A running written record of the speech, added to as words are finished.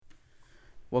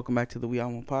Welcome back to the We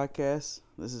Almo podcast.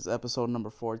 This is episode number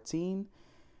 14.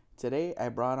 Today, I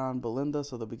brought on Belinda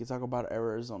so that we can talk about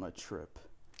our Arizona trip.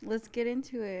 Let's get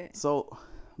into it. So,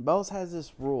 Bells has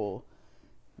this rule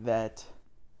that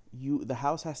the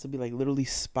house has to be like literally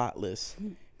spotless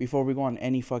before we go on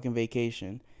any fucking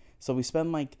vacation. So we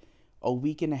spend like a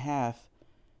week and a half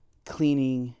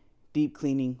cleaning, deep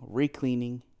cleaning,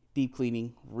 re-cleaning, deep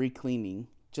cleaning, re-cleaning,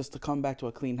 just to come back to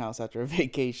a clean house after a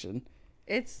vacation.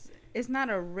 It's not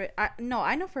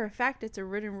I know for a fact it's a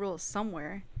written rule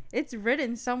somewhere. It's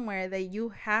written somewhere that you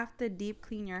have to deep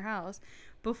clean your house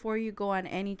before you go on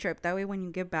any trip. That way when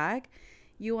you get back,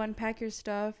 you unpack your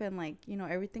stuff and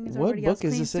everything is already else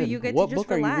clean. So you get to just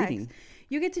relax.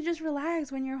 You get to just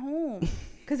relax when you're home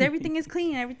because everything is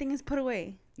clean, everything is put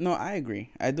away. No, I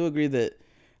agree. I do agree that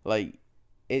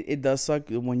it does suck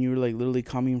when you're like literally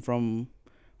coming from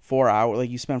 4 hours. Like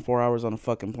you spend 4 hours on a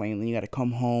fucking plane, then you got to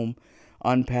come home,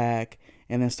 unpack,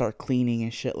 and then start cleaning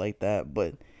and shit like that.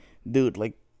 But dude,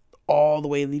 like all the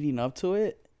way leading up to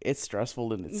it, it's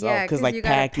stressful in itself. Yeah, because you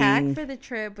gotta packing pack for the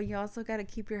trip, but you also gotta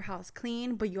keep your house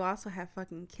clean. But you also have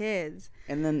fucking kids,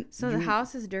 and then the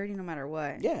house is dirty no matter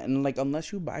what. Yeah, and like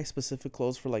unless you buy specific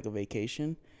clothes for like a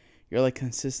vacation, you're like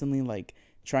consistently like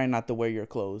trying not to wear your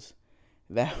clothes.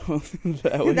 That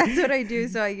way. That's what I do.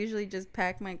 So I usually just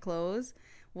pack my clothes,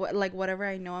 whatever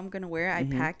I know I'm gonna wear, I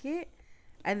pack it,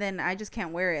 and then I just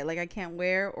can't wear it. Like I can't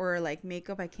wear or like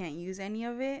makeup, I can't use any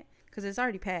of it because it's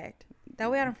already packed.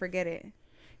 That way I don't forget it.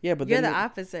 Yeah, but you're the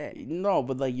opposite. No,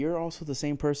 but like you're also the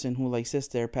same person who like sits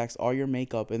there, packs all your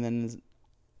makeup, and then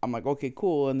I'm like, okay,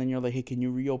 cool, and then you're like, hey, can you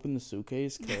reopen the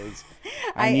suitcase? Because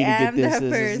I need to get this.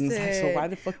 That person. And it's like, so why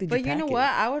the fuck did you pack it? But you know what?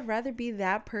 I would rather be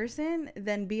that person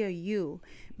than be a you,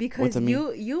 because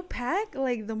you pack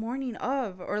like the morning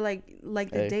of, or like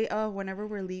the day of, whenever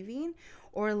we're leaving,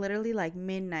 or literally like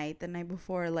midnight the night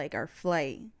before like our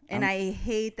flight. And I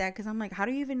hate that because I'm like, how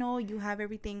do you even know you have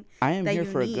everything? I am here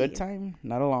for a good time,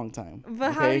 not a long time.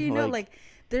 But okay? How do you know? Like,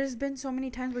 there's been so many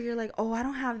times where you're like, oh, I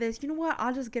don't have this. You know what?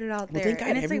 I'll just get it out there. Thank God,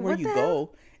 and it's everywhere like,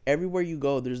 everywhere you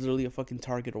go, there's literally a fucking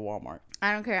Target or Walmart.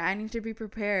 I don't care. I need to be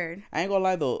prepared. I ain't gonna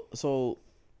lie though. So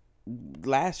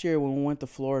last year when we went to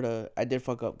Florida, I did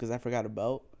fuck up because I forgot a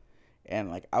belt.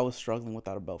 And, like, I was struggling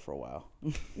without a belt for a while.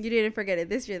 You didn't forget it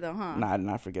this year, though, huh? Nah, I did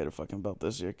not forget a fucking belt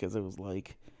this year because it was,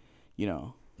 like,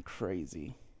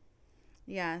 crazy.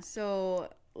 Yeah, so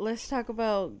let's talk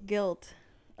about guilt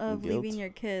of leaving your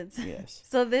kids. Yes.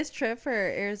 So this trip for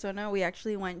Arizona, we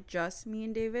actually went just me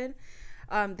and David.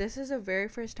 This is the very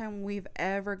first time we've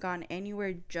ever gone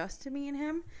anywhere just to me and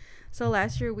him. So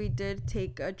last year we did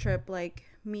take a trip, like,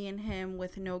 me and him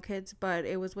with no kids, but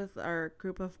it was with our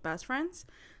group of best friends.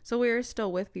 So we were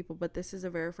still with people, but this is the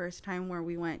very first time where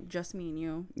we went just me and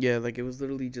you. Yeah, like it was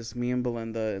literally just me and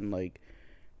Belinda, and like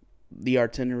the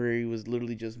itinerary was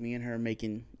literally just me and her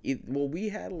making it. Well, we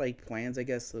had like plans, I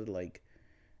guess, to like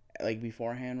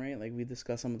beforehand, right? Like we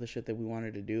discussed some of the shit that we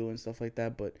wanted to do and stuff like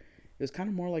that, but it was kind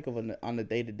of more like on the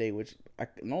day to day, which I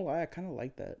kind of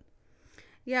like that.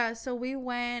 Yeah, so we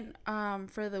went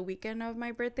for the weekend of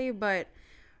my birthday, but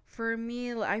for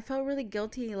me, I felt really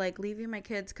guilty, like, leaving my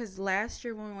kids, because last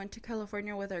year when we went to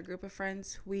California with our group of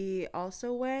friends, we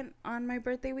also went on my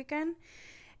birthday weekend,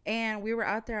 and we were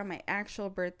out there on my actual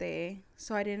birthday,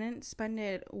 so I didn't spend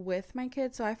it with my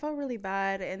kids, so I felt really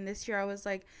bad, and this year I was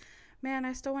like, man,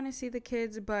 I still want to see the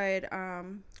kids, but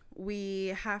we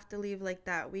have to leave, like,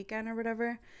 that weekend or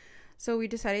whatever, so we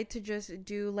decided to just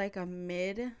do, like, a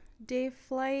mid-day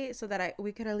flight so that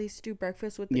we could at least do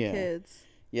breakfast with the kids.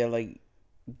 Yeah, like,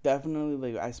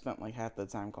 definitely, like, I spent, like, half the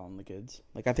time calling the kids.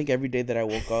 Like, I think every day that I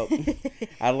woke up,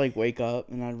 I'd, like, wake up,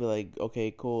 and I'd be like,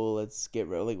 okay, cool, let's get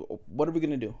ready. Like, what are we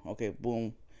gonna do? Okay,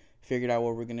 boom. Figured out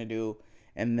what we're gonna do.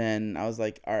 And then I was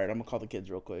like, all right, I'm gonna call the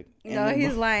kids real quick. And no,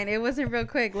 he's lying. It wasn't real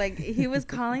quick. Like, he was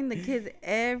calling the kids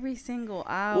every single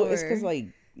hour. Well, it's because, like,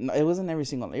 no, it wasn't every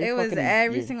single hour. It was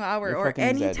every single hour. Or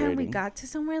anytime we got to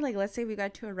somewhere, like, let's say we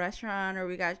got to a restaurant or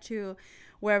we got to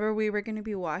wherever we were going to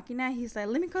be walking at, he's like,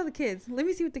 let me call the kids. Let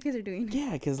me see what the kids are doing.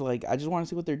 Yeah, because, like, I just want to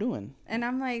see what they're doing. And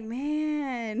I'm like,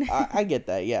 man. I get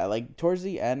that, yeah. Like, towards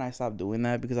the end, I stopped doing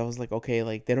that because I was like, okay,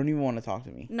 like, they don't even want to talk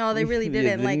to me. No, they really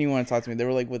didn't. They didn't even want to talk to me. They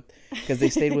were, like, because they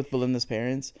stayed with Belinda's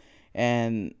parents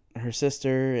and her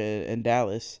sister in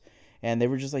Dallas. And they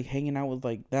were just, like, hanging out with,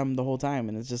 like, them the whole time.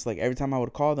 And it's just, like, every time I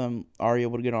would call them, Aria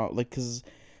would get on, like, because...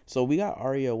 So we got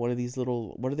Aria one of these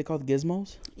little, what are they called,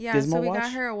 gizmos? Yeah, Gizmo so we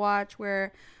got her a watch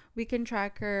where we can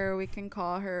track her, we can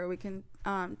call her, we can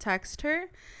text her.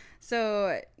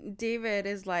 So David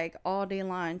is like all day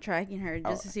long tracking her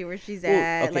just to see where she's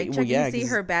at, like checking to see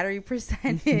her battery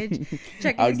percentage,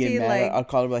 checking to see like. I'll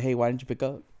call her like, hey, why didn't you pick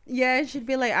up? Yeah, she'd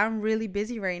be like, I'm really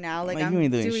busy right now. Like, Like you I'm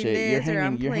ain't doing doing shit. this or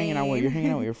I'm You're hanging out with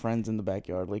playing. your friends in the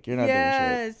backyard. Like you're not doing shit.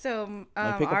 Yeah, so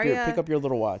Like pick Arya up your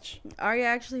little watch. Arya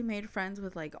actually made friends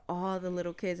with like all the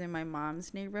little kids in my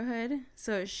mom's neighborhood.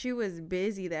 So she was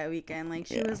busy that weekend. Like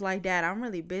she Yeah. was like, "Dad, I'm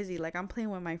really busy. Like I'm playing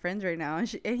with my friends right now." And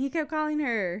he kept calling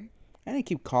her. And I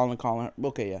keep calling her.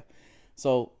 Okay, yeah.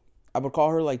 So I would call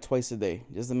her like twice a day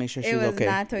just to make sure It she's was okay.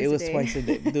 not twice It a was day. twice a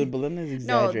day, dude. Belinda's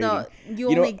No, exaggerating. you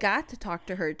You only know got to talk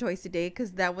to her twice a day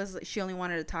because that was she only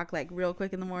wanted to talk like real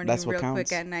quick in the morning, that's what real quick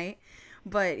counts. at night.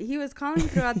 But he was calling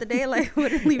throughout the day, like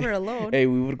wouldn't leave her alone. Hey,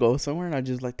 we would go somewhere and I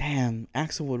just like, damn,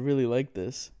 Axel would really like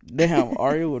this. Damn,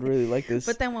 Arya would really like this.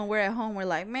 But then when we're at home, we're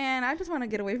like, man, I just want to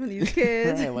get away from these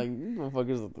kids. Right, like these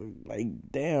motherfuckers, like,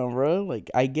 damn, bro. Like,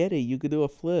 I get it. You could do a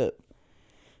flip,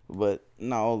 but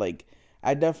no, like,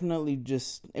 I definitely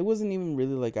just. It wasn't even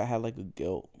really like I had like a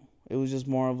guilt. It was just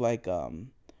more of like, you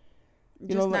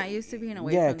Just know, not like, used to being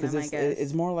away yeah, from them, I guess.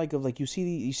 it's more like of like you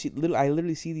see, I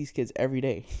literally see these kids every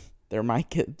day. They're my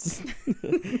kids,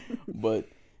 but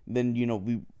then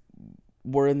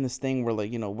we're in this thing where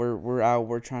like we're out,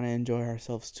 we're trying to enjoy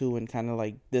ourselves too, and kind of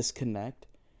like disconnect,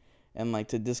 and like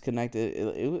to disconnect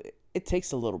it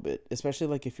takes a little bit, especially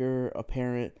like if you're a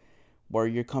parent where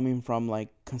you're coming from like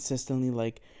consistently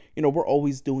like we're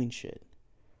always doing shit,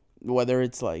 whether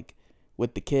it's like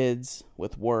with the kids,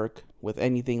 with work, with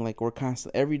anything, like we're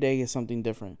constant every day is something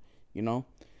different,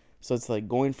 so it's like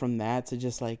going from that to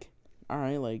just like, all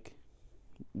right, like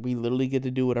we literally get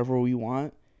to do whatever we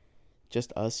want,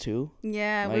 just us two.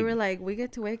 Yeah, we Like, were like, we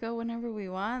get to wake up whenever we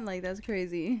want. Like, that's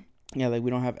crazy. yeah, like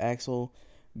we don't have Axel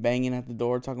banging at the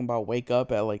door talking about wake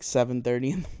up at like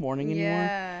 7:30 in the morning anymore.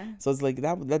 Yeah. So it's like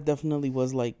that definitely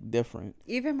was like different.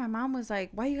 Even my mom was like,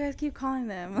 why you guys keep calling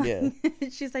them? Yeah.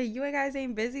 She's like, you guys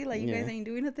ain't busy? Like, you guys ain't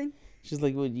doing nothing? She's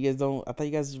like, "What, you guys don't? I thought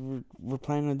you guys were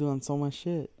planning on doing so much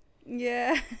shit."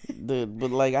 Yeah. Dude, but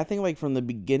like I think like from the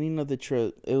beginning of the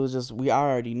trip, it was just I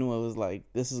already knew it was like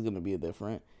this is gonna be a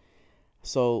different.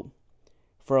 So,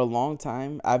 for a long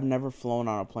time, I've never flown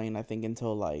on a plane. I think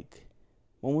until like,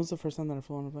 when was the first time that I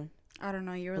flew on a plane? I don't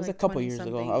know. You were It was like a couple 20 years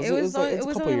ago. something. It was It's a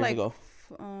couple only years like, ago.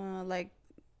 like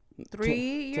 3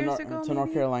 years ago, to North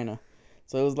maybe? Carolina.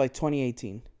 So it was like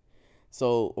 2018.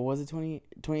 So or was it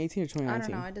 2018 or 2019? I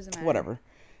don't know. It doesn't matter. Whatever.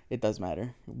 It does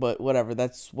matter. But whatever.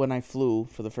 That's when I flew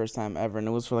for the first time ever. And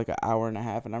it was for like an hour and a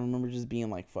half. And I remember just being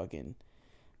like fucking.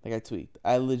 Like I tweaked.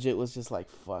 I legit was just like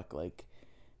fuck. Like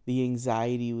the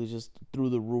anxiety was just through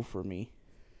the roof for me.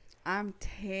 I'm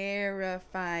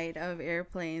terrified of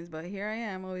airplanes, but here I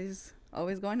am, always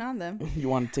going on them. You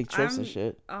want to take trips and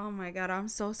shit. Oh my god, I'm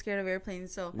so scared of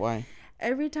airplanes. So Why?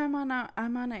 every time I'm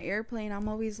on an airplane, I'm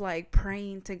always like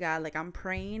praying to God. Like I'm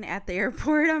praying at the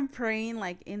airport. I'm praying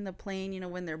like in the plane,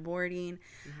 when they're boarding.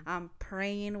 I'm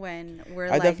praying when we're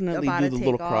I like definitely about do to the take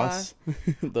little off. cross.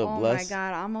 The Oh bless. my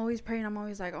god, I'm always praying. I'm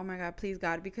always like, oh my god, please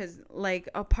God, because like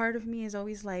a part of me is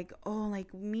always like, oh,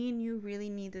 like me and you really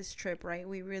need this trip, right?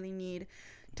 We really need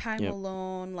time Yep.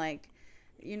 alone. Like,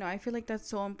 I feel like that's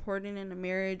so important in a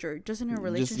marriage or just in a Just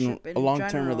relationship. a long-term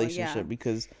general, relationship yeah.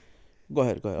 because go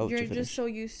ahead. I'll let You're you finish. just so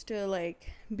used to like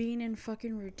being in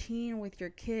fucking routine with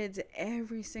your kids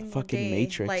every single Fucking day.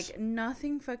 Matrix. Like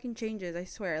nothing fucking changes, I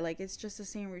swear. Like it's just the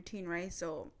same routine, right?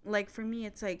 So like for me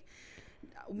it's like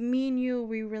me and you,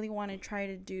 we really want to try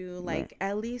to do like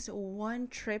at least one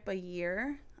trip a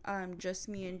year. Just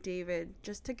me and David,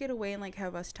 just to get away and like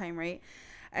have us time, right?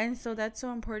 And so that's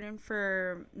so important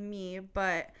for me.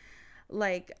 But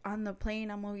like on the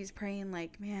plane, I'm always praying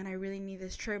like, man, I really need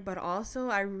this trip, but also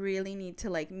I really need to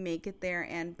like make it there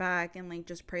and back, and like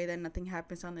just pray that nothing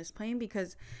happens on this plane,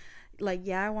 because like,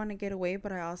 yeah, I want to get away,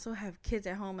 but I also have kids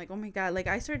at home. Like, oh my god, like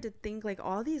I started to think like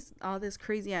all this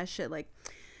crazy ass shit, like,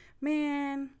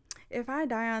 man, if I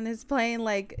die on this plane,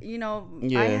 like,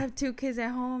 I have 2 kids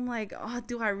at home. Like, oh,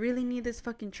 do I really need this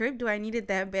fucking trip? Do I need it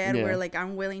that bad where like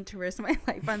I'm willing to risk my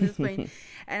life on this plane?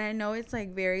 And I know it's like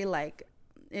very like,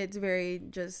 it's very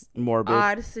just Morbid.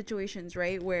 odd situations,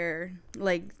 right? Where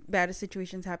like bad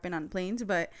situations happen on planes,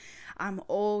 but I'm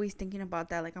always thinking about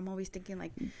that. Like I'm always thinking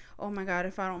like, oh my god,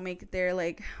 if I don't make it there,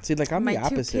 like, See, like I'm my the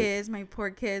opposite. 2 kids, my poor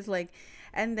kids, like,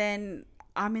 and then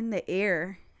I'm in the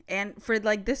air. And for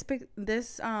like this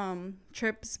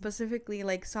trip specifically,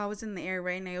 like, so I was in the air,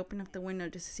 right? And I opened up the window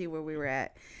just to see where we were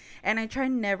at. And I try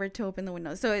never to open the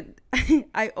window. So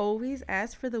I always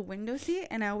ask for the window seat,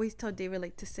 and I always tell David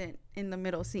like to sit in the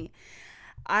middle seat.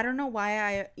 I don't know why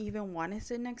I even want to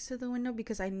sit next to the window,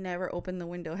 because I never open the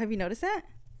window. Have you noticed that?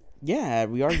 Yeah,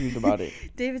 we argued about it.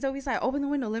 David's always like, open the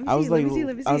window. Let me I was see. like,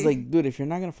 Let me see. I was like, dude, if you're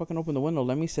not gonna fucking open the window,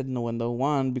 let me sit in the window.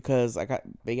 One, because I got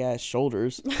big ass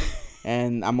shoulders,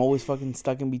 And I'm always fucking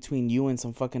stuck in between you and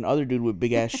some fucking other dude with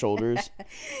big ass shoulders.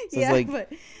 So Yeah, it's like,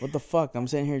 but what the fuck? I'm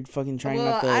sitting here fucking trying well,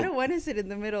 not to. I don't want to sit in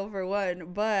the middle for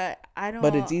one, but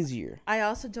But it's easier. I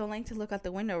also don't like to look out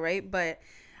the window, right? But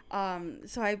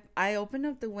so I opened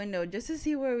up the window just to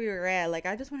see where we were at. Like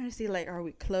I just wanted to see like, are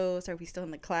we close? Are we still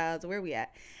in the clouds? Where are we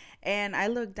at? And I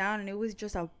looked down and it was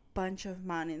just a bunch of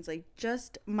mountains, like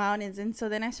just mountains. And so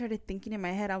then I started thinking in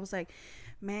my head, I was like,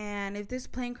 man, if this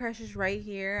plane crashes right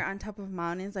here on top of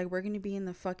mountains, like we're gonna be in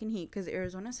the fucking heat because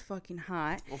Arizona's fucking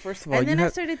hot. Well, first of all, And then I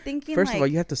started thinking, first like, of all,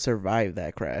 you have to survive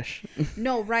that crash.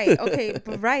 no, right, okay,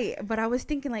 but I was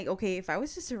thinking like, okay, if I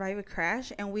was to survive a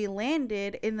crash and we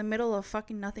landed in the middle of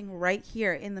fucking nothing right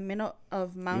here in the middle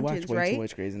of mountains, You watch way right? too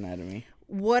much Grey's Anatomy.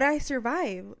 Would I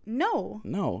survive? No.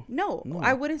 No.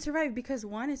 I wouldn't survive because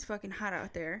one, it's fucking hot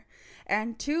out there,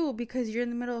 and two, because you're in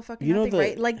the middle of fucking You know nothing,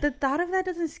 right? Like the thought of that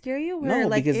doesn't scare you. Where, No,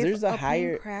 like, because if there's a plane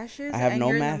higher- crashes I have and no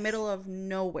you're in math. the middle of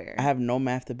nowhere. I have no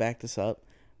math to back this up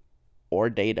or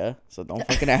data, so don't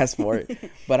fucking ask for it.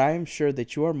 But I am sure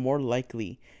that you are more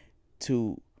likely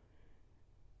to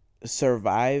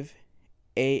survive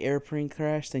a airplane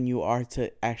crash than you are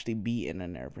to actually be in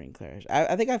an airplane crash.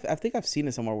 I think I've seen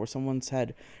it somewhere where someone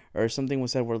said, or something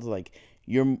was said where it's like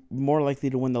you're more likely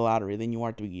to win the lottery than you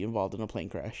are to be involved in a plane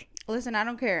crash. Listen, I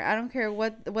don't care. I don't care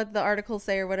what the articles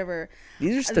say or whatever.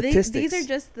 These are statistics. These are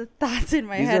just the thoughts in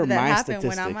my These head are that my happen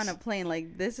when I'm on a statistics. plane.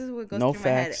 Like, this is what goes No through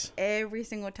facts. my head every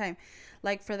single time.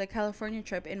 Like, for the California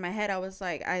trip, in my head, I was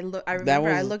like, I remember That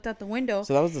was- I looked out the window.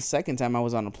 So that was the second time I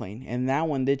was on a plane, and that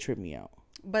one did trip me out.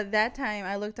 But that time,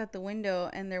 I looked out the window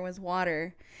and there was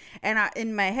water. And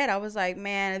in my head, I was like,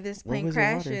 man, if this Where plane was the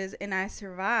water? crashes and I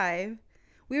survive,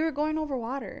 we were going over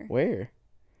water Where?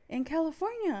 in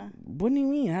California. What do you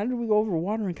mean? How did we go over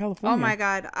water in California? Oh my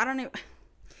God. I don't even.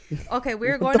 Okay, we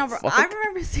were What going the over. fuck? I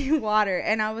remember seeing water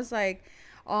and I was like,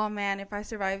 oh man, if I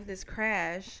survive this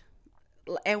crash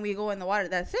and we go in the water,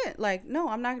 that's it. Like, no,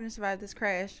 I'm not going to survive this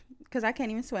crash because I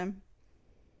can't even swim.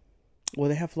 Well,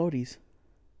 they have floaties.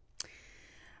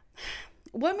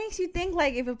 What makes you think,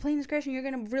 like, if a plane is crashing, you're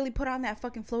going to really put on that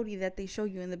fucking floaty that they show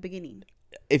you in the beginning?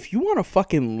 If you want to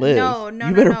fucking live, No,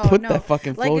 you better no, put no. that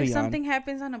fucking floaty Like, if on. something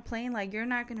happens on a plane, like, you're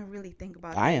not going to really think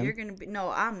about I that. am. You're going to be... No,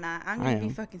 I'm not. I'm I going to be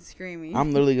am. fucking screaming.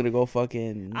 I'm literally gonna go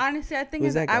fucking. Honestly, I think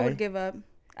Who's that I guy? would give up.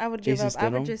 I would Jason give up. I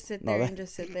would Statham? just sit No, there that- and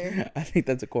just sit there. I think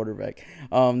that's a quarterback.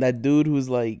 That dude who's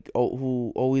like,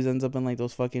 who always ends up in like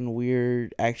those fucking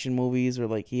weird action movies, or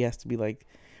like he has to be like,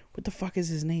 what the fuck is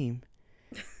his name?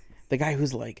 The guy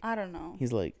who's like, I don't know.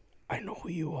 he's like, I know who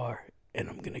you are, and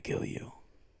I'm gonna kill you.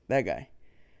 That guy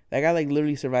like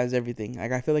literally survives everything.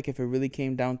 Like I feel like if it really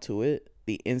came down to it,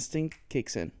 the instinct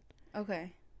kicks in.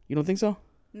 Okay. You don't think so?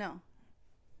 No.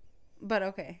 But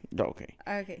okay. Okay.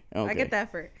 Okay. I Okay. get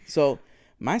that for it. So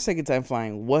my second time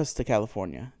flying was to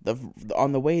California.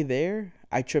 On the way there,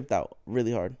 I tripped out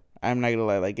really hard. I'm not gonna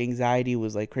lie. Like anxiety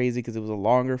was like crazy because it was a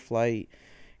longer flight,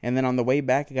 and then on the way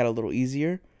back it got a little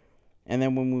easier, and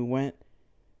then when we went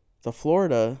to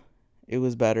Florida, it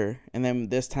was better, and then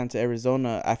this time to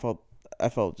Arizona, I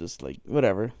felt just like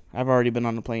whatever. I've already been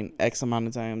on the plane X amount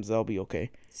of times. I'll be okay.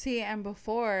 See, and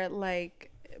before, like,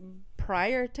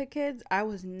 prior to kids, I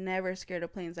was never scared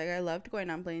of planes. Like, I loved going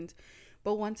on planes.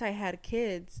 But once I had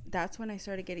kids, that's when I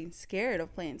started getting scared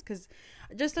of planes. Because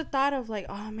just the thought of, like,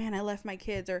 oh, man, I left my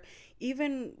kids. Or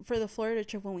even for the Florida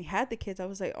trip when we had the kids, I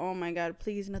was like, oh, my God,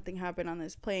 please nothing happen on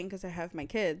this plane because I have my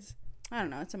kids. I don't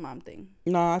know. It's a mom thing.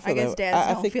 No, I feel I guess that. dads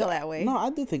I don't think feel that way. No, I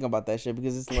do think about that shit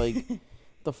because it's like,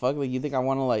 the fuck, like you think I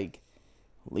want to like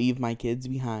leave my kids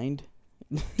behind?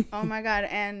 Oh my God.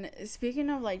 And speaking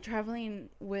of like traveling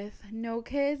with no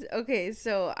kids, okay,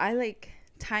 so I like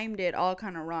timed it all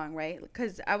kind of wrong, right?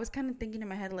 Because I was kind of thinking in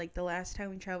my head, like, the last time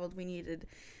we traveled, we needed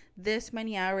this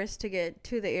many hours to get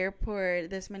to the airport,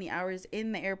 this many hours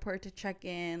in the airport to check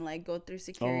in, like go through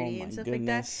security and stuff like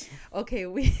that. Okay,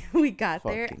 we got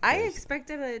there. Fucking I Christ.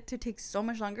 expected it to take so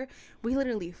much longer. We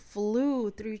literally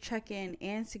flew through check-in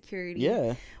and security.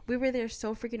 Yeah, We were there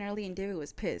so freaking early, and David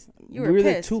was pissed. You we were were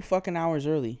there pissed. 2 fucking hours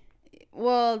early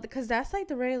Well, because that's like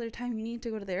the regular time you need to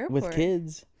go to the airport. with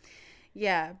kids.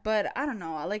 Yeah, but I don't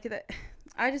know. I like that.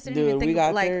 I just didn't Dude, even we think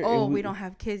got like, there oh, and we we- don't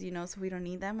have kids, so we don't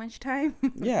need that much time.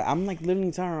 Yeah, I'm like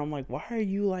literally telling her, I'm like, why are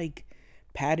you like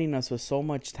padding us with so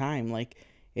much time? Like,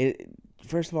 it.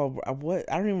 First of all, what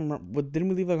I don't even remember. What didn't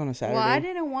we leave like on a Saturday? Well, I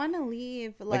didn't want to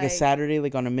leave like a Saturday,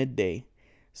 like on a midday.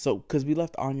 So, cause we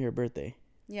left on your birthday.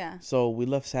 Yeah. So we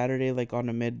left Saturday like on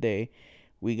a midday.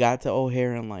 We got to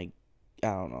O'Hare in like, I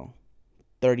don't know,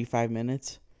 35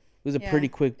 minutes. was a pretty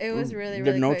quick. It was really, There's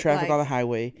really no quick. traffic Like, on the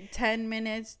highway. 10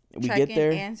 minutes. We get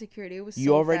there. And security. It was You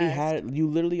so already fast. you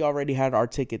literally already had our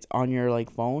tickets on your like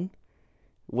phone,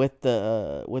 with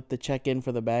the check in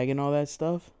for the bag and all that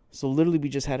stuff. So literally, we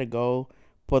just had to go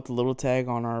put the little tag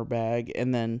on our bag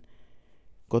and then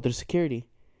go through security,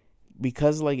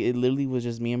 because like it literally was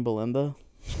just me and Belinda.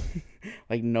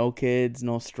 Like no kids,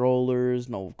 no strollers,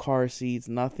 no car seats,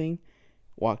 nothing.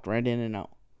 Walked right in and out.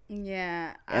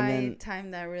 Yeah, And I then-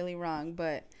 timed that really wrong,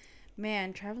 but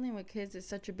man, traveling with kids is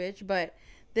such a bitch. But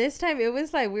this time it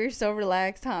was like we were so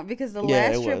relaxed, huh? Because the Yeah,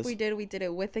 last it trip was. we did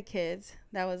it with the kids.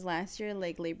 That was last year,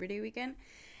 like Labor Day weekend.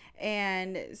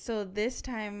 And so this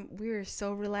time we were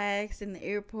so relaxed in the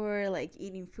airport, like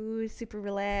eating food, super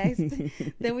relaxed.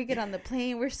 Then we get on the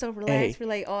plane, we're so relaxed. We're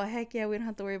like, oh heck yeah, we don't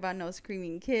have to worry about no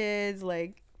screaming kids.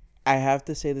 Like, I have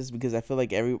to say this because I feel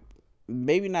like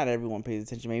maybe not everyone pays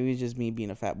attention. Maybe it's just me being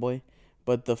a fat boy,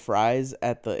 but the fries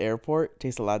at the airport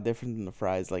taste a lot different than the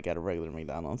fries like at a regular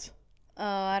McDonald's. oh,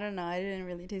 I don't know, I didn't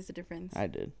really taste the difference. I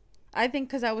did. I think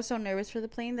because I was so nervous for the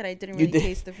plane that I didn't You really did.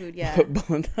 taste the food. Yeah. But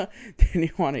Belinda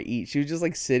didn't want to eat. She was just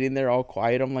like sitting there all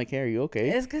quiet. I'm like, hey, are you okay?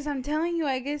 It's because I'm telling you,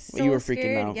 I get so You were freaking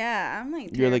scared. out. Yeah, I'm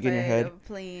like You're, like, in your terrified head. of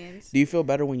planes. Do you feel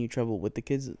better when you travel with the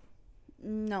kids?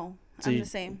 No, So I'm you- the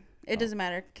same. It Oh. doesn't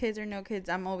matter, kids or no kids.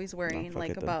 I'm always worrying fuck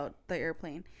like it then. about the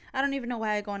airplane. I don't even know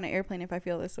why I go on an airplane if I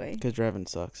feel this way. Because driving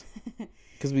sucks.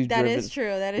 Because we've That driven. is true.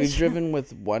 That We've is true. driven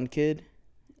with one kid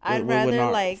I'd with rather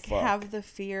our- like fuck. have the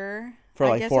fear for I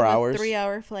like guess, 4 of hours. a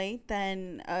 3-hour flight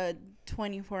than a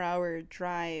 24-hour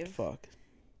drive. Fuck.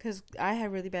 Because I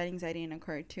have really bad anxiety in a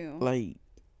car too. Like,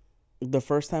 the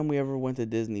first time we ever went to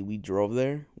Disney, we drove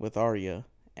there with Arya,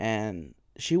 and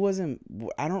she wasn't.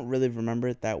 I don't really remember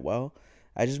it that well.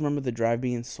 I just remember the drive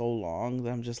being so long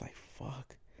that I'm just like,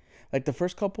 fuck. Like the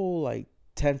first couple like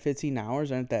 10, 15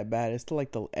 hours aren't that bad. It's still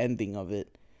like the ending of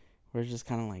it, where it's just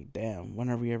kind of like, damn, when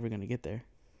are we ever gonna get there?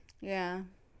 Yeah.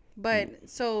 But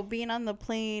so being on the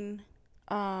plane,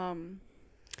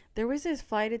 there was this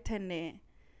flight attendant.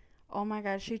 Oh my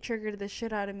god, she triggered the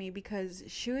shit out of me because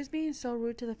she was being so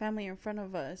rude to the family in front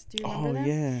of us. Do you remember Oh that?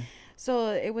 yeah. So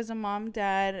it was a mom,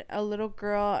 dad, a little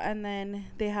girl, and then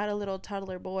they had a little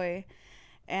toddler boy.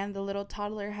 And the little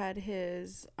toddler had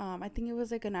his, I think it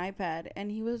was like an iPad, and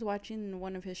he was watching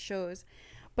one of his shows.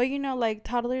 But you know, like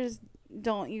toddlers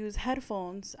don't use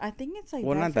headphones. I think it's like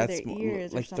Well, that not for that their small,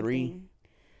 ears like or 3. something.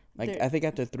 Like They're- I think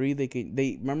after 3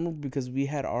 they remember because we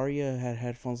had Arya had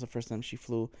headphones the first time she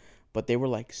flew, but they were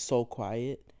like so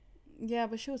quiet. Yeah,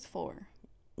 but she was 4.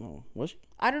 Oh, was she?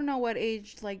 I don't know what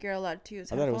age like you're allowed to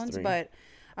use I thought it was headphones, 3. but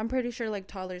I'm pretty sure like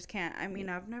toddlers can't. I mean,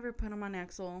 I've never put them on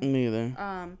Axel. Me either.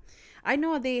 I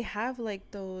know they have like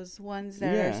those ones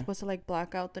that are Yeah. supposed to like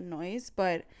block out the noise,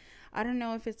 but I don't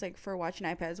know if it's like for watching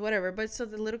iPads, whatever. But so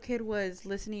the little kid was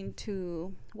listening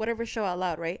to whatever show out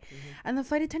loud, right? And the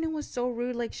flight attendant was so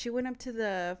rude. Like she went up to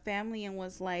the family and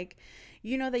was like,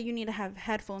 you know that you need to have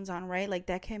headphones on, right? Like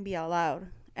that can't be out loud.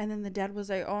 And then the dad was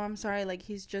like, oh, I'm sorry. Like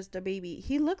he's just a baby.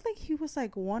 He looked like he was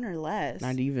like 1 or less.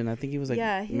 Not even. I think he was like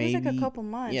yeah, he maybe, was like a couple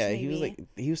months. Yeah, maybe.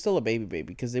 he was still a baby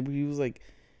because he was like,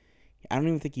 I don't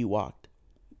even think he walked.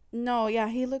 No, yeah,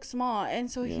 he looked small.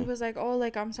 And so he Yeah. was like, oh,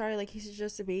 like, I'm sorry, like, he's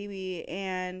just a baby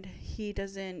and he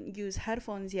doesn't use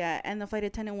headphones yet. And the flight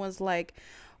attendant was like,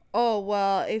 oh,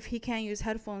 well, if he can't use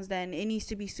headphones, then it needs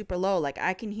to be super low. Like,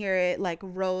 I can hear it, like,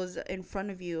 rows in front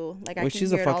of you. Like, I Which can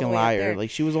she's a hear it all fucking the way up liar. there. Like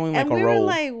she was only like And a we row. were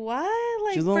like, what?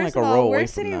 Like, She's only first like a of row all, away we're from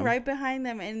sitting them. right behind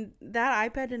them, and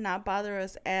that iPad did not bother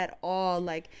us at all.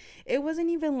 Like, it wasn't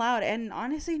even loud. And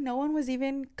honestly, no one was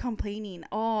even complaining.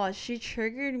 Oh, she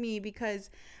triggered me because,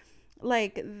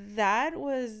 like, that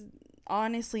was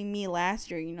honestly me last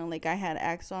year. You know, like, I had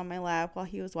Axel on my lap while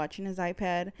he was watching his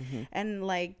iPad. Mm-hmm. And,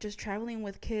 like, just traveling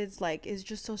with kids, like, is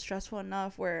just so stressful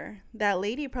enough where that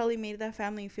lady probably made that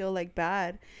family feel, like,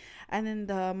 bad. And then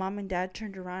the mom and dad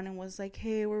turned around and was like,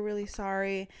 hey, we're really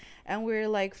sorry. And we're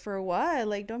like, for what?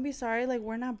 Like, don't be sorry. Like,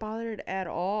 we're not bothered at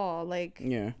all. Like,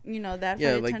 Yeah. you know, that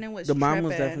Yeah, flight like attendant was the mom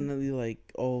was tripping. definitely like,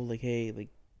 oh, like hey, like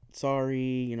sorry,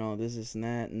 you know, this and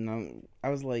that, and I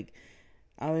was like,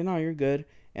 no, you're good.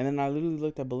 And then I literally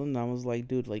looked at Belinda. I was like,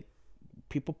 dude, like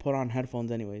people put on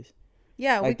headphones anyways.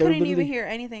 Yeah, we like, they're couldn't even literally- hear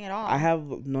anything at all. I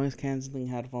have noise canceling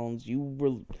headphones. You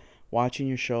were watching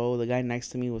your show. The guy next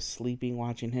to me was sleeping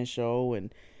watching his show,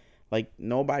 and like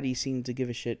nobody seemed to give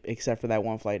a shit except for that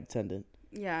one flight attendant.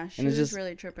 Yeah, she And it's was just-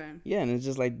 really tripping. Yeah, and it's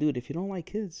just like, dude, if you don't like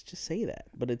kids, just say that.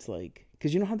 But it's like,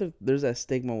 because you know how there's that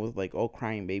stigma with like, oh,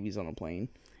 crying babies on a plane.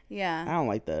 I Yeah, don't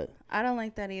like that. I don't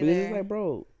like that Because it's either. like,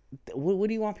 bro, what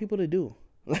do you want people to do?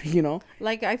 Like,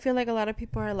 Like, I feel like a lot of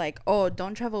people are like, oh,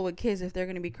 don't travel with kids if they're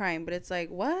going to be crying. But it's like,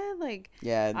 what? Like,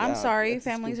 Yeah, I'm sorry. that's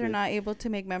Families are stupid. not able to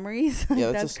make memories. Like,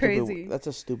 Yeah, that's crazy. that's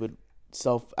a stupid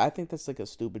I think that's like a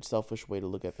stupid, selfish way to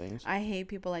look at things. I hate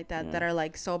people like that Yeah. that are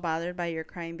like so bothered by your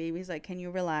crying babies. Like, can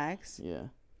you relax? Yeah.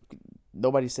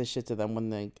 Nobody says shit to them when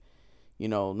they,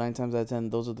 9 times out of 10,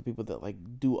 those are the people that like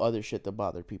do other shit to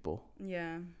bother people.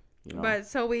 Yeah. You know? But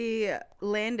so we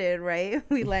landed, right?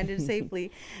 We landed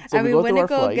safely. So and we went to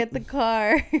go get the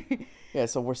car. Yeah,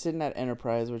 so we're sitting at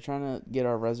Enterprise. We're trying to get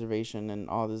our reservation and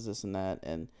all this, and that.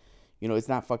 And, it's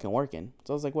not fucking working.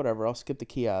 So I was like, whatever, I'll skip the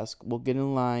kiosk. We'll get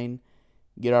in line,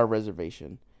 get our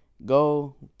reservation.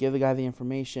 Go, give the guy the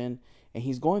information. And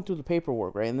he's going through the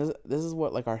paperwork, right? And this is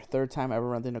what, like, our third time ever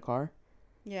renting a car.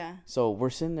 Yeah. So we're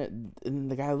sitting there,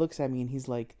 and the guy looks at me, and he's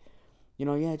like,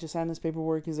 yeah, just sign this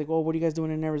paperwork. He's like, oh, what are you guys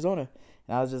doing in Arizona?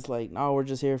 And I was just like, no, we're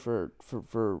just here for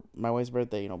my wife's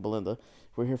birthday, Belinda.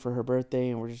 We're here for her birthday,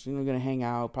 and we're just, going to hang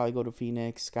out, probably go to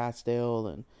Phoenix,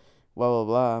 Scottsdale, and blah, blah,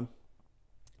 blah.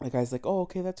 The guy's like, oh,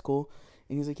 okay, that's cool.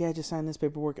 And he's like, yeah, just sign this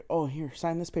paperwork. Oh, here,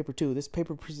 sign this paper, too. This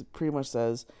paper pretty much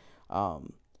says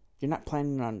you're not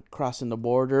planning on crossing the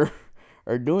border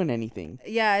or doing anything.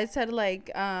 Yeah, it said like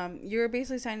you were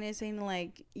basically signing it saying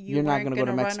like you're not weren't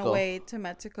gonna run away to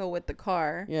Mexico with the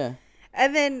car. Yeah.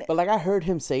 And then, but like I heard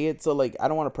him say it, so like I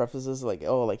don't want to preface this like,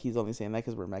 oh, like he's only saying that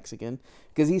because we're Mexican,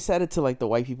 because he said it to like the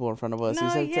white people in front of us. No,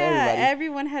 he said it yeah, to everybody.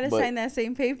 everyone had to sign that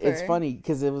same paper. It's funny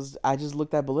because I just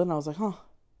looked at Belinda, I was like, huh,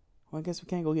 well, I guess we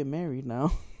can't go get married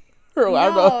now.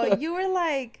 No, you were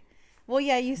like, well,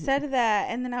 yeah, you said that,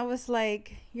 and then I was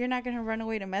like, you're not gonna run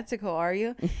away to Mexico, are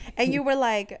you? And you were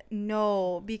like,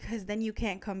 no, because then you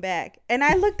can't come back. And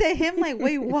I looked at him like,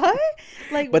 wait, what?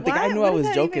 Like, but the guy knew I was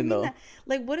joking though.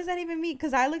 Like, what does that even mean?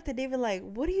 Because I looked at David like,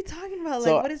 what are you talking about?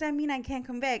 So, like, what does that mean? I can't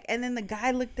come back? And then the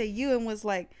guy looked at you and was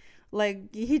like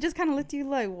he just kind of looked at you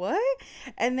like, what?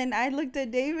 And then I looked at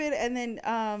David, and then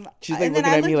she's like looking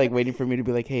at me like waiting for me to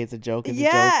be like, hey, it's a joke. It's a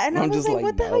joke. And I'm just like,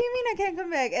 what the no. hell you mean I can't come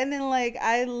back? And then like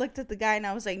I looked at the guy and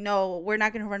I was like, no, we're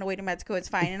not gonna run away to Mexico, it's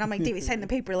fine. And I'm like, David, sign the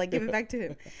paper, like give it back to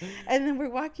him. And then we're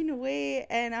walking away,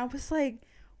 and I was like,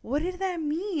 what did that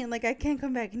mean? Like, I can't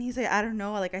come back. And he's like, I don't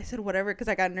know. Like, I said whatever because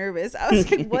I got nervous. I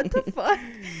was like, what the fuck?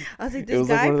 I was like, this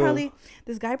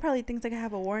guy probably thinks like I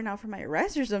have a warrant out for my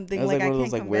arrest or something. It was like I one of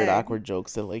can't those like weird awkward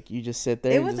jokes that like you just sit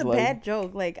there. It was a like, bad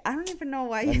joke. Like, I don't even know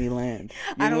why. Let me land.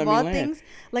 Out of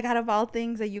all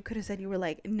things that you could have said, you were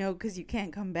like, no, because you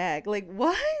can't come back. Like,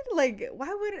 what? Like,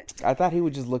 why would I thought he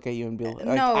would just look at you and be like,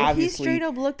 no, obviously. He straight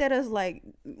up looked at us like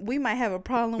we might have a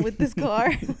problem with this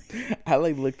car. I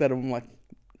like looked at him like,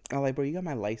 I'm like, bro, you got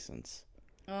my license.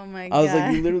 Oh my god. I was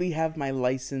like, you literally have my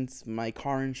license, my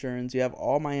car insurance, you have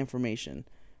all my information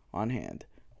on hand.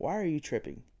 Why are you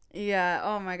tripping? Yeah.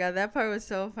 Oh my god, that part was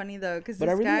so funny though, because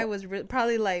this guy was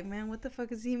probably like, man, what the fuck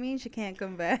does he mean? She can't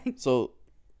come back. So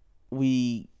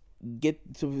we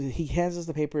he hands us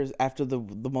the papers after the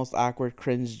most awkward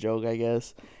cringe joke, I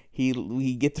guess.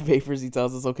 We get the papers. He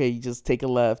tells us, okay, you just take a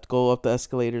left, go up the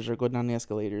escalators or go down the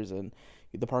escalators, and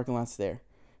the parking lot's there.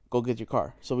 Go get your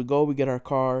car. So we get our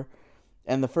car,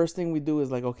 and the first thing we do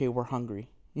is like, okay, we're hungry,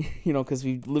 because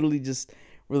we've literally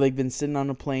we're like been sitting on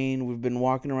a plane. We've been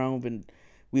walking around.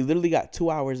 We literally got 2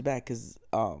 hours back because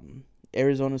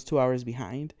Arizona's 2 hours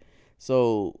behind.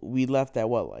 So we left at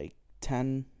what, like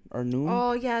 10 or noon?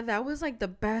 Oh yeah, that was like the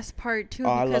best part too,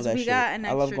 because I love that we shit. got an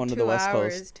extra going 2 to the West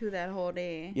hours Coast. to that whole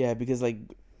day. Yeah, because like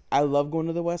I love going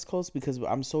to the West Coast because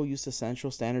I'm so used to Central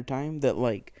Standard Time that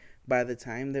like by the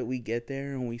time that we get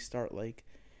there and we start like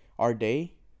our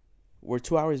day, we're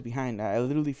 2 hours behind. I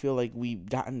literally feel like we've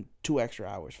gotten 2 extra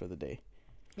hours for the day.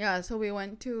 Yeah, so we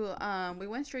went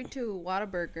straight to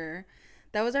Whataburger.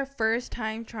 That was our first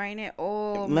time trying it.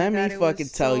 Oh my god, let me fucking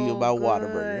tell you about good.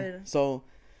 Whataburger. So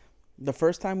the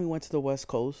first time we went to the West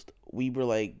Coast, we were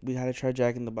like, we gotta try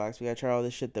Jack in the Box. We gotta try all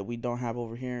this shit that we don't have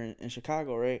over here in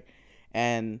Chicago, right?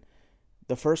 And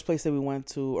the first place that we went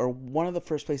to, or one of the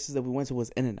first places that we went to, was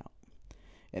In-N-Out.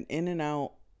 And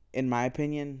In-N-Out, in my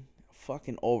opinion,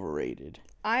 fucking overrated.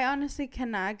 I honestly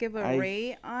cannot give a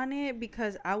rate on it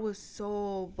because I was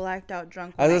so blacked out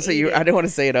drunk. I was gonna say I didn't want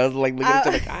to say it. I was like looking at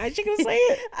you like, ah, she gonna say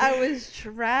it. I was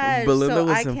trash. Belinda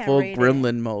was I in can't full rate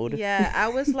gremlin it. mode. Yeah, I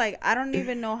was like, I don't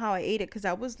even know how I ate it because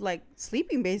I was like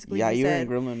sleeping basically. Yeah, you were in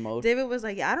gremlin mode. David was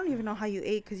like, I don't even know how you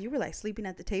ate because you were like sleeping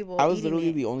at the table. I was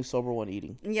literally the only sober one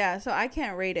eating. Yeah, so I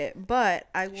can't rate it, but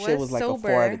I was like sober.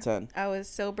 A 4 out of 10. I was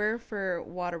sober for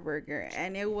Whataburger,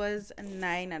 and it was a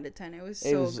 9 out of 10. It was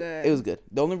so good. It was good.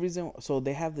 The only reason, so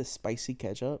they have this spicy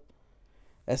ketchup.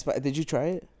 Did you try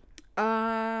it?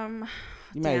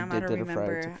 You might have Damn, I dipped don't it or fried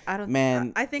it too. remember. I don't.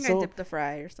 Man, I think I dipped the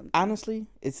fry or something. Honestly,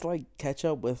 it's like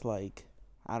ketchup with like,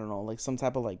 I don't know, like some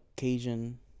type of like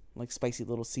Cajun, like spicy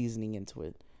little seasoning into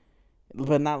it,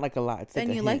 but not like a lot. It's like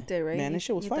and you liked it, right? Man, this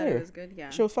shit was fire. Thought it was good, yeah.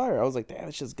 This shit was fire. I was like, damn,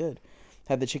 this shit's good.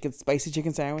 Had the spicy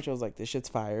chicken sandwich. I was like, this shit's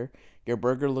fire. Your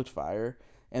burger looked fire.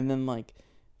 And then like,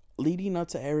 leading up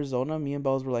to Arizona, me and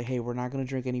Bells were like, hey, we're not gonna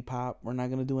drink any pop. We're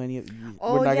not gonna do any.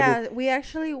 Oh yeah, we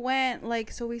actually went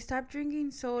like, so we stopped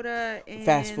drinking soda in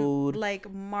fast food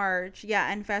like March.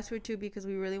 Yeah, and fast food too, because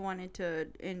we really wanted to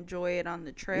enjoy it on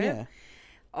the trip. Yeah.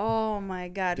 Oh my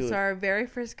god. Dude. So our very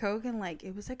first Coke, and like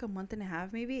it was like a month and a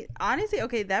half maybe. Honestly,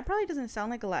 okay, that probably doesn't sound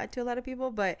like a lot to a lot of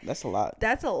people, but that's a lot.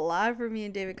 That's a lot for me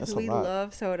and David, because we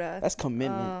love soda. That's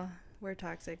commitment. We're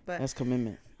toxic, but that's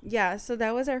commitment. Yeah, so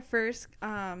that was our first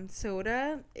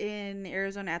soda in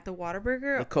Arizona at the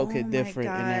Whataburger. The Coke hit different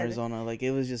in Arizona. Like,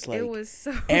 it was just like, it was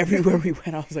so everywhere we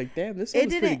went, I was like, damn, this was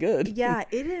pretty good. Yeah,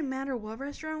 it didn't matter what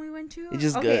restaurant we went to. It's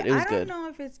just good. It was good. I don't know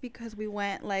if it's because we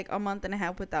went like a month and a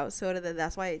half without soda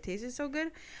that's why it tasted so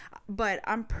good. But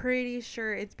I'm pretty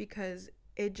sure it's because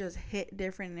it just hit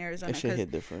different in Arizona. It should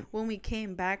hit different. When we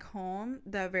came back home,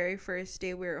 the very first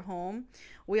day we were home,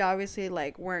 we obviously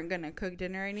like weren't gonna cook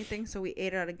dinner or anything, so we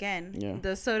ate out again. Yeah.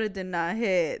 The soda did not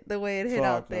hit the way it hit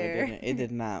out there. It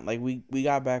did not. Like we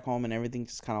got back home and everything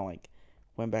just kind of like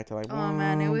went back to like. Oh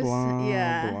man, it was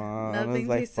nothing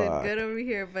was tasted like, good over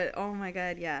here, but oh my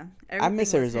god, yeah. I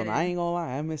miss Arizona. I ain't gonna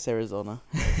lie, I miss Arizona.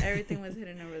 Everything was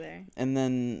hidden over there. And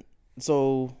then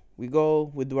we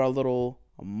do our little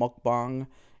mukbang,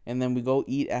 and then we go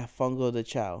eat at Fungo de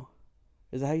Chao.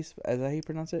 Is that how you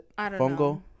pronounce it? I don't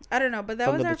know. I don't know, but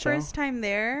that was our first time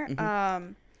there.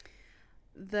 Mm-hmm.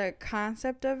 The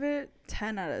concept of it,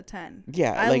 10 out of 10.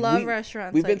 Yeah, I love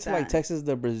restaurants. We've been to like Texas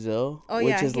de Brazil,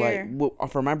 which is here. Like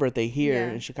for my birthday here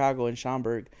in Chicago in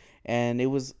Schaumburg, and it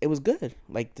was good.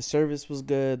 Like the service was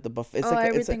good. The buffet,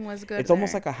 everything was good. It's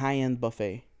almost like a high-end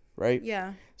buffet, right?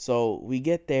 Yeah. So we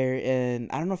get there,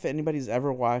 and I don't know if anybody's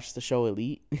ever watched the show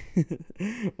Elite,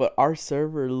 but our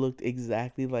server looked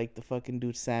exactly like the fucking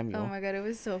dude Samuel. Oh my god, it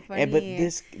was so funny. But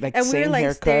this like and same we were like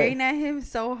haircut, staring at him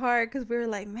so hard because we were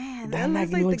like, man, that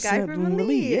looks like the guy from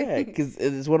Elite. Yeah, because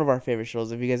it's one of our favorite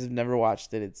shows. If you guys have never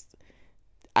watched it, it's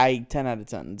 10 out of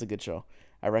 10. It's a good show.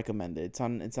 I recommend it. It's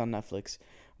on Netflix.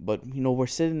 But we're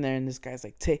sitting there, and this guy's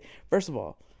like, first of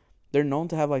all, they're known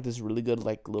to have like this really good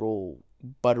like little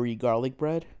buttery garlic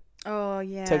bread. Oh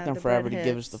yeah. Took them forever to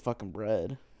give us the fucking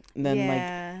bread. And then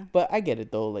like, but I get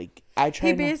it though. Like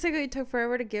he basically took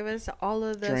forever to give us all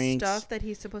of the drinks, stuff that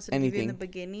he's supposed to give you in the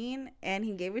beginning, and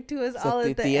he gave it to us all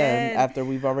at the end after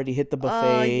we've already hit the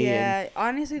buffet. Oh yeah.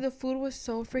 Honestly, the food was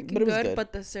so freaking good,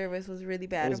 but the service was really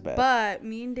bad. It was bad. But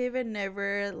me and David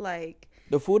never like.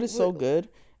 The food is so good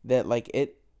that like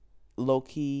it low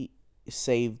key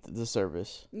saved the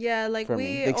service. Yeah, like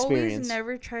we always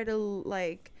never try to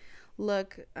like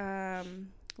look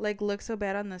so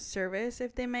bad on the service,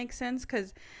 if they make sense,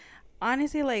 because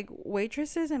honestly, like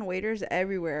waitresses and waiters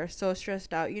everywhere are so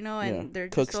stressed out, and they're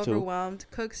just overwhelmed.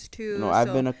 Cooks too. No,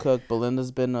 I've been a cook.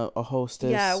 Belinda's been a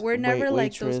hostess. Yeah, we're never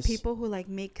like those people who like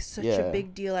make such a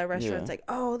big deal at restaurants. Like,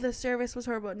 oh, the service was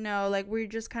horrible. No, like we're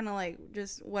just kind of like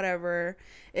just whatever.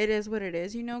 It is what it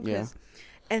is, Cause,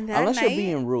 and that unless you're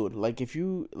being rude, like if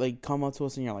you like come up to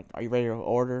us and you're like, "Are you ready to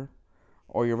order?"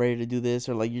 Or you're ready to do this,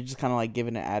 or like you're just kind of like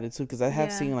giving an attitude, because I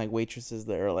have seen like waitresses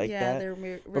that are like that. They're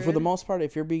rude. But for the most part,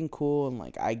 if you're being cool and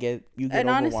like I get and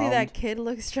honestly, that kid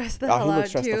looks stressed the hell out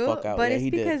too. The fuck out. But it's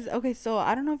because okay, so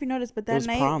I don't know if you noticed, but that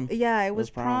night, prom. Yeah, it was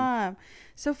prom.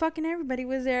 So fucking everybody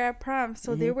was there at prom,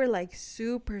 so they were like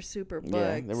super booked.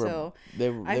 Yeah,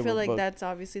 I feel like booked. That's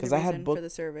obviously the reason for the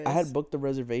service. I had booked the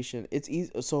reservation. It's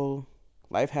easy. So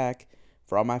life hack.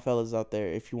 For all my fellas out there,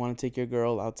 if you want to take your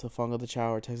girl out to Fungo de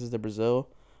Chao or Texas de Brazil,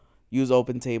 use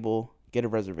Open Table, get a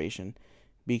reservation.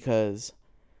 Because,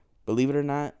 believe it or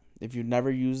not, if you've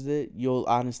never used it, you'll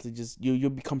honestly you'll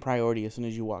become priority as soon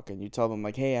as you walk in. You tell them,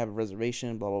 like, hey, I have a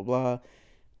reservation, blah, blah, blah.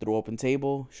 Through Open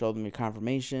Table, show them your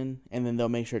confirmation, and then they'll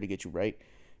make sure to get you right.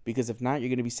 Because if not, you're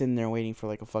going to be sitting there waiting for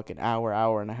like a fucking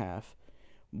hour and a half.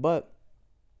 But...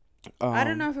 I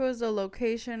don't know if it was the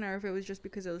location or if it was just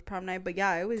because it was prom night, but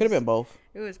yeah, it was. Could have been both.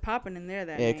 It was popping in there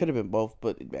that night. Yeah, it could have been both,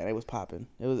 but man, it was popping.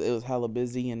 It was hella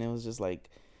busy, and it was just like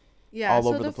all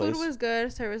over the place. So the food was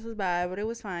good, service was bad, but it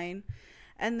was fine.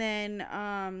 And then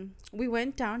we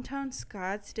went downtown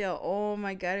Scottsdale. Oh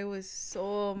my god, it was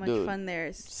so much fun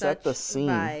there. Such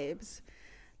vibes,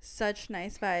 such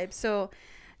nice vibes. So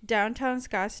downtown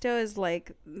Scottsdale is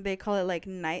like they call it like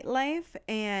nightlife,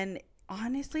 and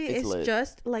honestly, It's it's lit.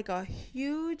 just like a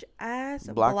huge ass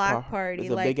block party.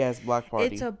 It's a Like, big ass block party.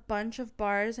 it's a bunch of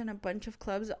bars and a bunch of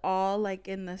clubs all like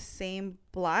in the same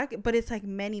block, but it's like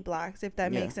many blocks, if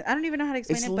that makes sense. I don't even know how to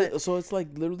explain it, but so it's like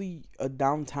literally a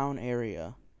downtown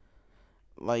area.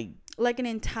 Like an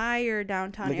entire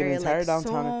downtown like an area, entire like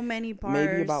downtown, so many maybe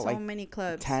bars, about so like many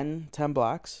clubs. 10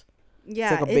 blocks.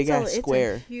 Yeah, it's like a big ass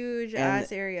square. It's a huge And-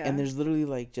 ass area. And there's literally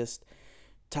like just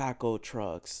taco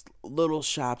trucks, little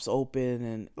shops open,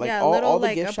 and like Yeah, all little, the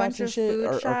like, gift a bunch shops and of shit food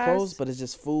are shops. closed, but it's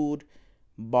just food,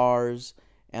 bars,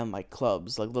 and like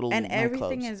clubs, like little and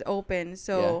everything nightclubs. is open,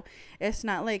 so it's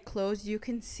not like closed. You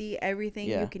can see everything,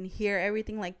 Yeah. you can hear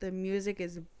everything, like the music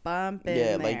is bumping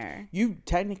Yeah, there. like you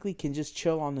technically can just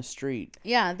chill on the street.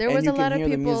 Yeah, there and was you a can lot of hear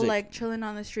the people music. like chilling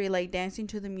on the street, like dancing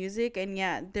to the music, and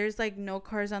yeah, there's like no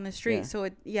cars on the street, Yeah. so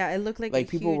it looked like Like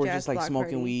a people were huge just ass like block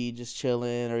smoking party. weed, just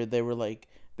chilling, or they were like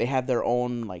they had their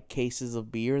own like cases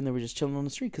of beer and they were just chilling on the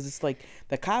street because it's like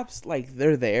the cops like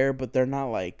they're there, but they're not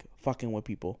like fucking with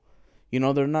people. You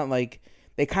know, they're not like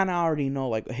they kind of already know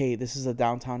like, hey, this is a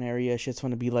downtown area, shit's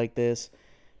gonna be like this.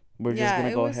 We're just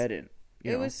gonna go ahead and.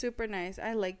 It was super nice.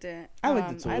 I liked it. I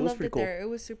liked it too. I It was loved pretty it cool. there. It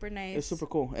was super nice. It was super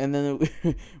cool. And then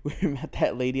we met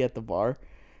that lady at the bar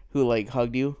who like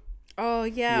hugged you. Oh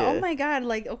yeah. Yeah. Oh my god.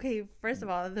 Like, okay, first of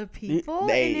all, the people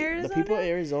in Arizona. The people in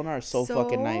Arizona are so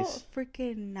fucking nice.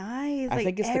 Freaking nice. I like,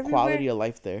 think it's the quality of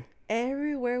life there.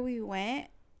 Everywhere we went,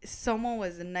 someone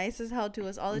was nice as hell to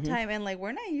us all the time, and like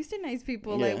we're not used to nice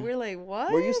people. Yeah. Like, we're like,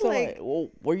 what? We're used to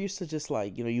we're used to just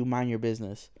like, you know, you mind your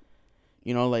business.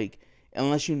 You know, like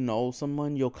unless you know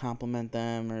someone, you'll compliment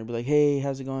them or be like, hey,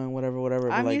 how's it going? Whatever.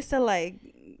 But, I'm like, used to like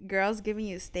girls giving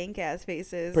you stank ass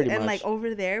faces, Pretty and much. like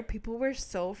over there, people were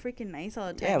so freaking nice all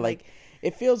the time. yeah, like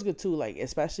it feels good too. Like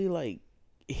especially like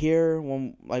here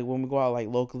when we go out like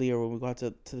locally or when we go out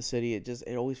to the city,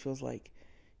 it always feels like,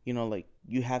 you know, like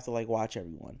you have to like watch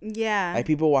everyone. yeah, Like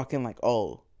people walk in like,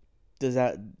 oh,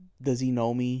 does he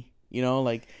know me? You know,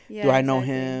 like, yeah, do I know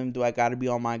exactly. him? Do I got to be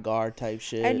on my guard type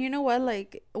shit? And you know what?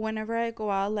 Like, whenever I go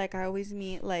out, like, I always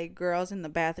meet, like, girls in the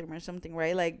bathroom or something,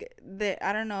 right? Like,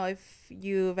 I don't know if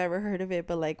you've ever heard of it,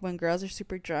 but, like, when girls are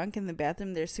super drunk in the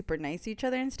bathroom, they're super nice to each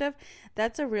other and stuff.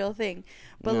 That's a real thing.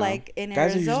 But, No. like, in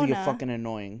Guys Arizona... are usually fucking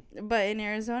annoying. But in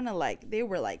Arizona, like, they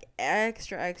were, like,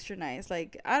 extra, extra nice.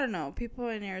 Like, I don't know. People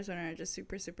in Arizona are just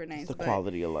super, super nice. It's the but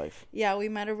quality of life. yeah, we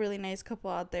met a really nice couple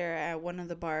out there at one of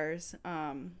the bars.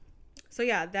 So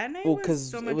yeah, that night Well, was because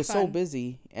so much it was fun. so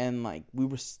busy, and like we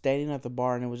were standing at the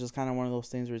bar, and it was just kind of one of those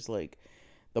things where it's like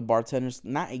the bartender's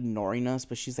not ignoring us,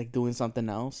 but she's like doing something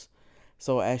else.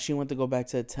 So as she went to go back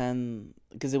to attend,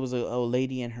 because it was a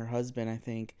lady and her husband, I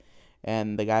think,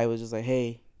 and the guy was just like,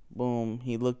 hey, boom.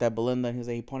 He looked at Belinda, and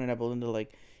he pointed at Belinda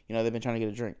like, you know, they've been trying to get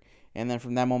a drink. And then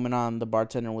from that moment on, the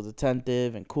bartender was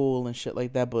attentive and cool and shit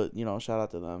like that. But, you know, shout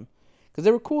out to them. Because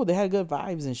they were cool. They had good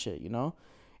vibes and shit, you know.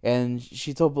 And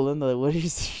she told Belinda, like, what did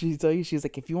she tell you? She's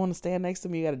like, if you want to stand next to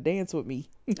me, you got to dance with me.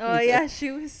 Oh, yeah. She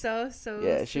was so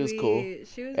Yeah, she was cool.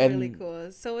 She was And really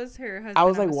cool. So was her husband. I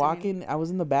was like I'm assuming. walking. I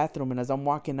was in the bathroom. And as I'm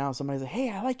walking out, somebody's like,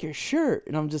 hey, I like your shirt.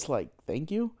 And I'm just like,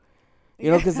 thank you. You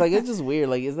know, because like it's just weird.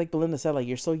 Like, it's like Belinda said, like,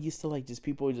 you're so used to like just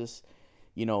people just,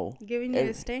 you know, giving you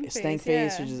a stank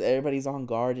face. or just everybody's on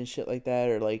guard and shit like that.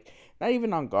 Or like, not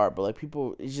even on guard, but like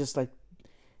people, it's just like,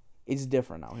 it's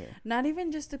different out here. Not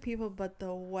even just the people, but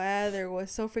the weather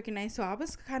was so freaking nice. So I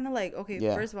was kind of like, okay,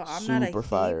 Yeah, first of all, I'm not a super heat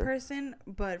fire. person,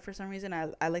 but for some reason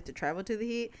I like to travel to the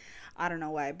heat. I don't know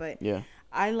why, but Yeah.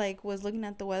 I like was looking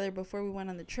at the weather before we went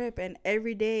on the trip, and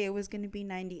every day it was gonna be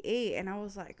 98, and I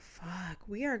was like, fuck,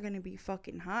 we are gonna be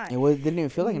fucking hot. Didn't even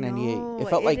feel like 98. No, It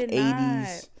felt like did 80s.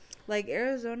 not. Like,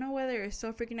 Arizona weather is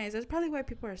so freaking nice. That's probably why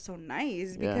people are so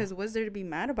nice, Yeah. because what's there to be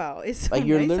mad about? It's so Like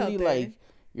you're nice literally out there. like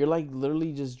you're like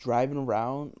literally just driving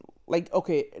around. Like,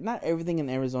 okay, not everything in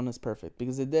Arizona is perfect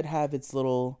because it did have its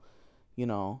little, you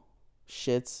know,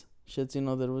 shits, you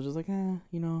know, that was just like, you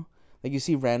know, like you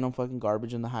see random fucking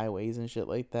garbage in the highways and shit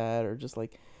like that, or just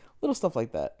like little stuff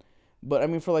like that. But I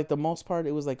mean, for like the most part,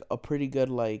 it was like a pretty good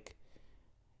like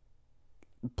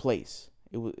place.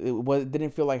 It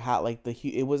didn't feel like hot, like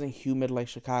it wasn't humid like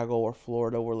Chicago or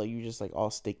Florida where like you just like all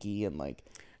sticky and like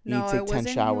you No, need to take it 10 wasn't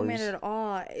showers. humid at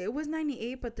all. It was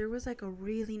 98, but there was like a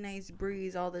really nice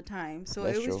breeze all the time. So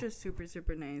That's it was true. just super,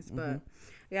 super nice. But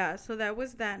yeah, so that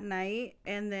was that night.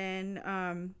 And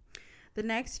then the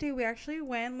next day we actually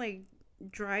went like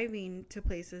driving to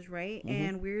places, right?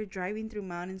 And we were driving through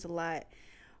mountains a lot.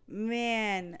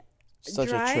 Man, Such a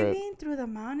trip. driving through the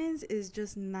mountains is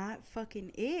just not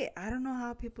fucking it. I don't know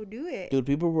how people do it. Dude,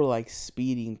 people were like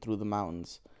speeding through the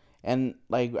mountains. And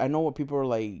like I know what people are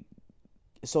like.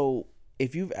 So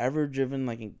if you've ever driven,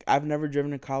 like, I've never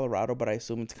driven in Colorado, but I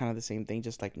assume it's kind of the same thing,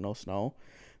 just like no snow.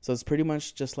 So it's pretty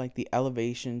much just like the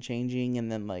elevation changing,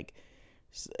 and then like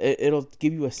it'll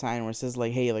give you a sign where it says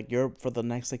like, hey, like you're for the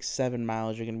next like 7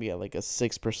 miles, you're gonna be at like a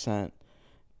 6%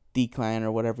 decline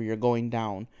or whatever. You're going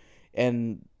down,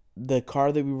 and the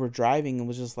car that we were driving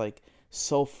was just like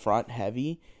so front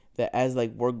heavy that as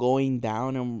like we're going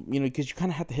down, and because you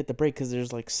kind of have to hit the brake because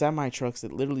there's like semi trucks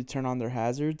that literally turn on their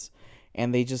hazards,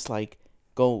 and they just like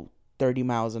go 30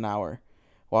 miles an hour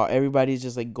while everybody's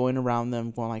just like going around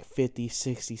them going like 50,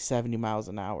 60, 70 miles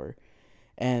an hour.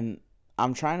 And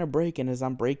I'm trying to brake, and as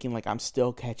I'm braking, like I'm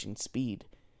still catching speed.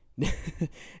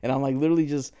 And I'm like literally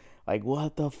just like,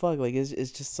 what the fuck? Like it's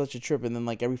just such a trip. And then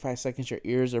like every 5 seconds your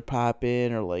ears are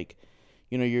popping, or like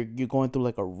you're going through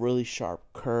like a really sharp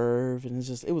curve, and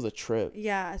it was a trip.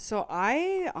 Yeah, so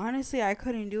I honestly I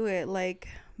couldn't do it. Like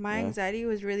my Yeah. anxiety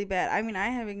was really bad. I mean, I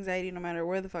have anxiety no matter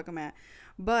where the fuck I'm at.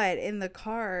 But in the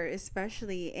car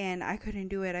especially, and I couldn't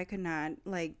do it. I could not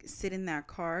like sit in that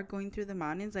car going through the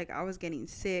mountains. Like I was getting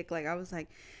sick. Like I was like,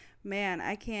 man,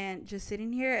 I can't just sit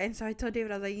in here. And so I told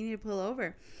David, I was like, you need to pull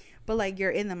over. But like you're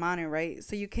in the mountain, right?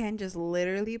 So you can't just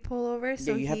literally pull over.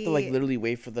 So Yeah, you have to like literally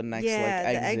wait for the next yeah,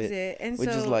 like the exit. And which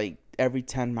so is like every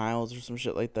 10 miles or some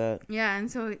shit like that. yeah,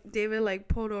 and so David like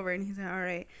pulled over and he said, "All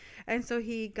right." And so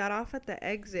he got off at the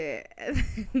exit. And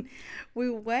then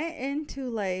we went into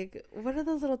like, what are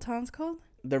those little towns called?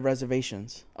 The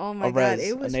reservations. Oh my A god, res,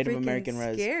 it was a Native freaking American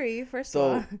res. scary. First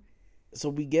So- of all, So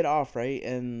we get off, right?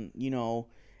 And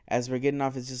as we're getting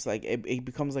off, it's just like it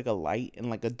becomes like a light and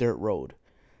like a dirt road.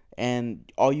 And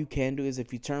all you can do is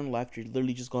if you turn left, you're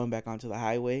literally just going back onto the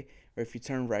highway. Or if you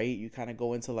turn right, you kind of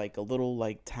go into like a little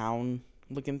like town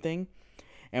looking thing.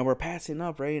 And we're passing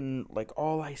up, right? And like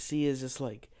all I see is just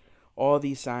like all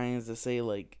these signs that say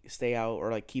like stay out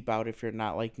or like keep out if you're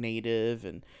not like native,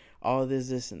 and all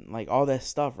this and like all that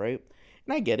stuff, right?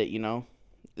 And I get it,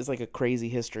 it's like a crazy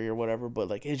history or whatever, but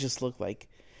like it just looked like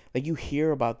you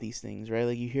hear about these things, right?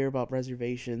 Like you hear about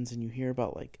reservations, and you hear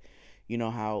about like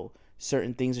how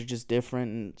certain things are just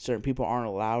different and certain people aren't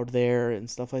allowed there and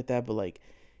stuff like that, but like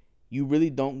you really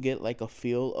don't get like a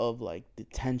feel of like the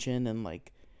tension and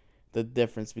like the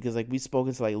difference, because like we've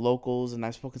spoken to like locals, and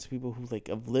I've spoken to people who like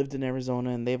have lived in Arizona,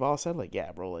 and they've all said like,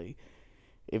 yeah, bro, like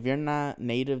if you're not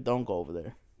native, don't go over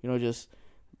there. Just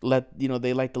let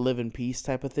they like to live in peace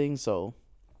type of thing. So,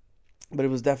 but it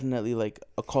was definitely like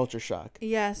a culture shock.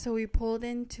 yeah. So we pulled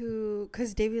into,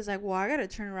 cause David was like, "Well, I gotta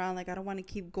turn around. Like I don't want to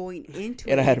keep going into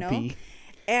it." And I had to pee.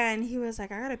 And he was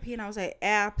like, "I gotta pee," and I was like,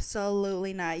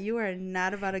 "Absolutely not! You are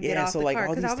not about to get off so the like car."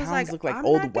 all these I was towns look like "I'm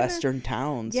old not gonna-" Western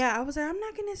towns. Yeah, I was like, "I'm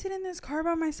not gonna sit in this car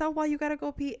by myself while you gotta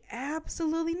go pee."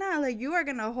 Absolutely not! Like you are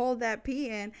gonna hold that pee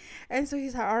in. And so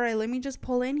he's like, "All right, let me just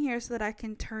pull in here so that I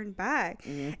can turn back."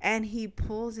 Mm-hmm. And he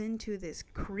pulls into this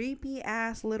creepy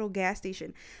ass little gas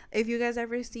station. If you guys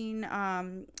ever seen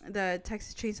the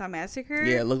Texas Chainsaw Massacre,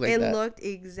 Yeah, it looked like that. It looked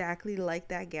exactly like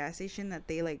that gas station that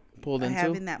they like Pulled into?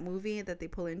 have in that movie that they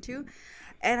pull into.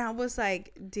 And I was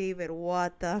like, David,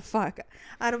 what the fuck?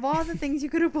 Out of all the things you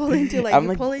could have pulled into, like,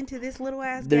 you pull into this little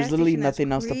ass There's gas literally station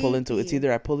nothing else to pull into. It's creepy.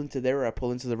 either I pull into there or I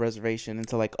pull into the reservation, and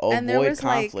to like And there avoid was,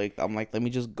 like- conflict. I'm like, let me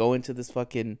just go into this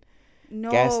fucking No,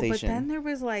 gas but station. then there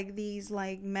was like these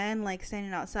like men like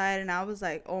standing outside, and I was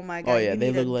like, oh my god, Oh yeah, you they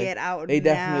need to look like get out. they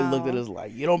definitely now. looked at us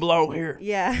like, you don't belong here.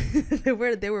 Yeah, they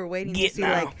were waiting Get to see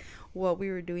now. like what we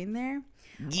were doing there.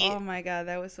 Yeah. Oh my god,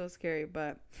 that was so scary.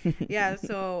 But yeah,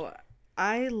 so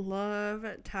I love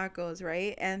tacos,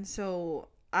 right? And so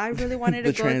I really wanted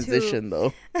to The go transition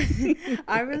though.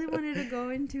 I really wanted to go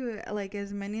into like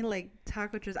as many like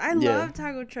taco trucks. I Yeah. love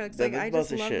taco trucks. Like I That's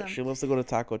just love them. She loves to go to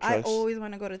taco I trucks. always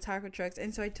want to go to taco trucks,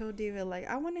 and so I told David like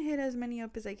I want to hit as many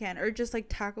up as I can, or just like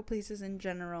taco places in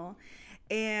general.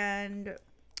 And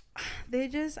they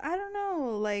just, I don't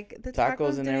know, like the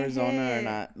Tacos in didn't Arizona hit. are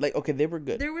not like, okay, they were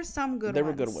good. There were some good They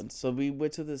ones. were good ones. So we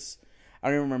went to this, I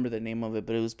don't even remember the name of it,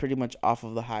 but it was pretty much off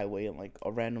of the highway in like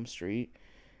a random street.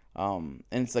 And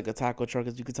it's like a taco truck,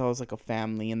 as you can tell, it's like a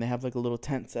family, and they have like a little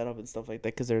tent set up and stuff like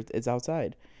that because it's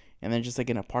outside, and they're just like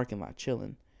in a parking lot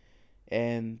chilling.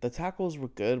 And the tacos were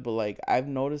good, but like I've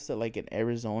noticed that like in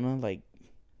Arizona, like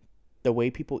the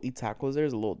way people eat tacos there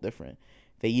is a little different.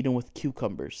 They eat them with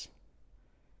cucumbers,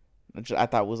 which I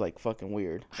thought was like fucking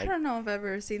weird. I Like, don't know if I've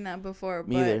ever seen that before,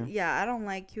 Me but either. yeah, I don't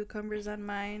like cucumbers on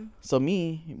mine. so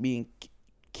me being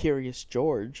curious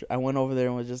George, I went over there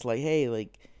and was just like, hey,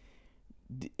 like,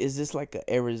 is this like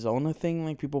a Arizona thing,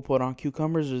 like people put on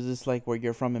cucumbers, or is this like where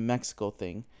you're from in Mexico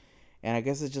thing? And I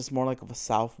guess it's just more like of a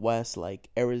Southwest like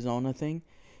Arizona thing,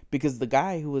 because the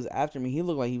guy who was after me, he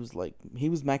looked like he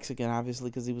was Mexican, obviously,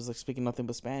 because he was like speaking nothing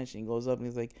but Spanish. And he goes up and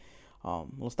he's like,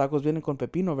 "Los tacos vienen con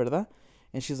pepino, ¿verdad?"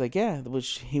 And she's like, "Yeah,"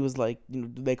 which he was like,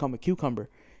 they call me cucumber.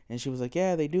 And she was like,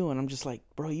 "Yeah, they do." And I'm just like,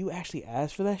 "Bro, you actually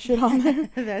asked for that shit on there?"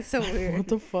 That's so weird. What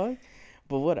the fuck?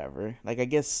 But whatever. Like, I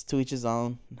guess to each his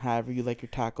own. However you like your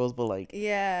tacos, but like,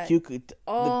 Yeah.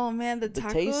 Man, the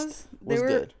tacos, taste was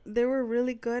good. They were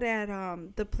really good at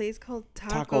the place called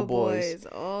Taco Boys.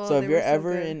 Oh, so if you're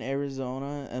ever good. in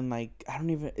Arizona and like, I don't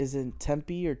even, is it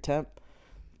Tempe or Temp?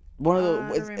 One of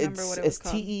the it's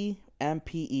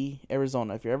TEMPE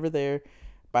Arizona. If you're ever there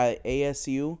by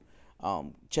ASU,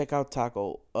 check out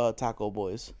Taco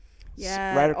Boys.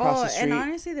 Yeah. Right across the street. And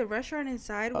honestly, the restaurant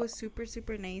inside was super,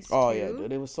 super nice too. Oh yeah,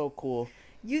 dude, it was so cool.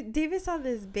 David saw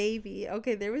this baby.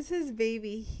 Okay, there was his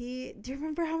baby. Do you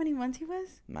remember how many months he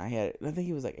was? Nah, I think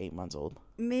he was like 8 months old.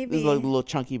 Maybe. This was like a little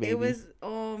chunky baby. It was,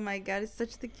 oh my God, it's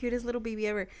such the cutest little baby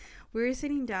ever. We were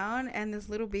sitting down and this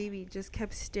little baby just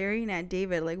kept staring at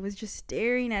David, like was just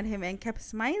staring at him and kept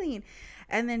smiling.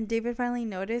 And then David finally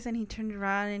noticed and he turned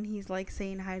around and he's like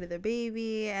saying hi to the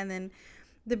baby. And then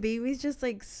the baby's just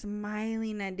like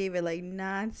smiling at David like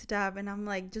nonstop. And I'm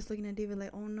like just looking at David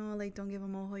like, oh no, like don't give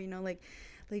him ojo, like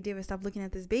David, stop looking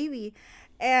at this baby.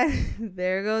 And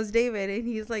there goes David, and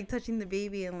he's like touching the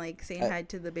baby and like saying hi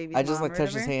to the baby's I just mom like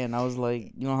touched his hand. I was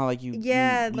like, you know how like you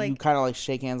like kind of like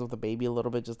shake hands with the baby a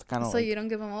little bit just to kind of so like, you don't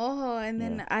give him ojo. And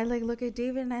then I like look at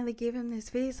David and I like gave him this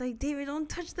face like, David, don't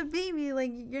touch the baby,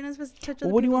 like you're not supposed to touch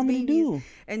other what do you want me to do?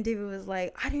 And David was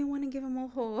like, I didn't want to give him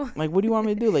ojo. Like, what do you want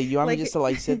me to do? Like, you want like, me just to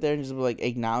like sit there and just like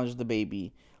acknowledge the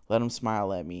baby, let him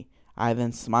smile at me. I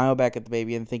then smile back at the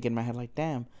baby and think in my head like,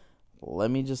 damn,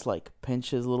 let me just like pinch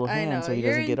his little hand so he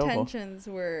doesn't get ojo. Your intentions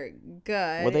were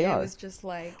good. Well, they are. It was just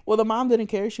like, well, the mom didn't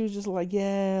care. She was just like,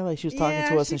 yeah, like she was talking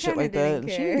to us and shit like that. And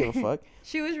she didn't give a fuck.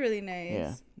 She was really nice.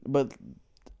 Yeah, but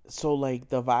so like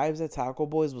the vibes at Taco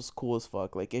Boys was cool as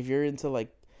fuck. Like if you're into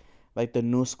like the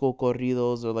new school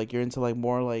corridos or like you're into like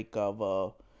more like of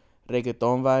a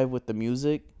reggaeton vibe with the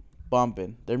music,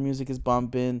 bumping. Their music is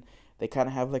bumping. They kind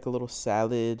of have like a little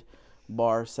salad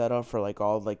bar set up for like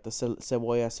all like the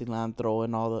cebolla, cilantro,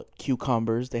 and all the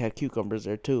cucumbers. They had cucumbers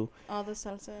there too. All the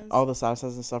salsas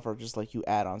and stuff are just like you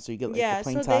add on. So you get like the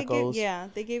plain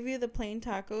tacos. They give you the plain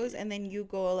tacos and then you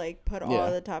go like put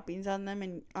all the toppings on them.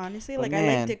 And honestly, like I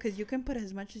liked it because you can put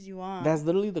as much as you want. That's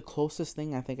literally the closest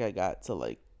thing I think I got to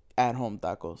like at home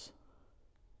tacos.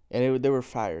 And they were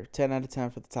fire. 10 out of 10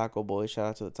 for the Taco Boys. Shout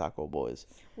out to the Taco Boys.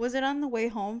 Was it on the way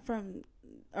home from,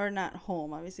 or not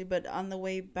home obviously, but on the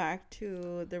way back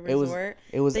to the resort?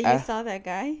 It was that you saw that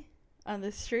guy on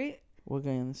the street. What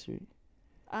guy on the street?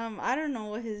 I don't know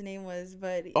what his name was,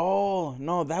 but oh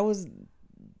no, that was,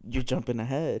 you're jumping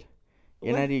ahead.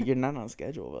 You're not on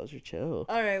schedule, but you're chill.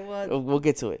 All right, well we'll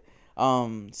get to it.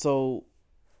 So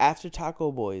after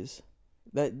Taco Boys,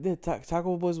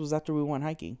 Taco Boys was after we went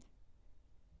hiking.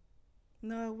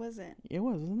 No, it wasn't. It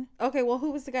was, wasn't it? Okay, well, who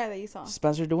was the guy that you saw?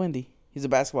 Spencer DeWindy. He's a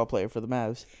basketball player for the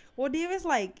Mavs. Well, David's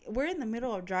like, we're in the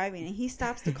middle of driving, and he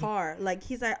stops the car. Like,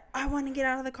 he's like, I want to get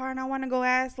out of the car, and I want to go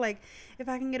ask, like, if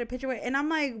I can get a picture with. And I'm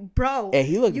like, bro. Hey,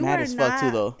 he looked mad as fuck,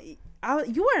 too, though.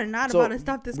 You are not about to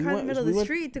stop this car in the middle of the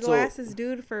street to go ask this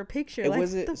dude for a picture. It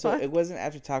wasn't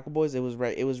after Taco Boys. It was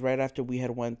right after we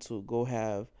had went to go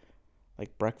have,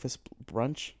 like,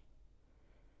 brunch.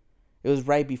 It was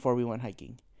right before we went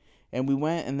hiking. And we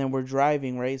went, and then we're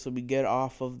driving, right? So we get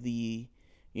off of the,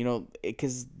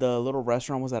 because the little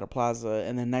restaurant was at a plaza,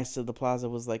 and then next to the plaza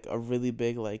was, like, a really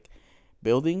big, like,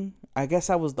 building. I guess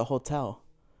that was the hotel.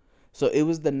 So it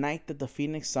was the night that the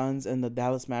Phoenix Suns and the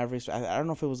Dallas Mavericks, I don't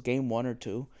know if it was game 1 or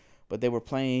 2, but they were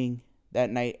playing that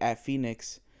night at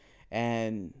Phoenix.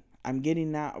 And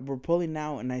we're pulling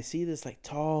out, and I see this, like,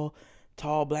 tall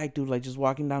black dude, like, just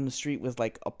walking down the street with,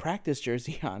 like, a practice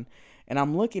jersey on. And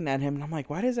I'm looking at him, and I'm like,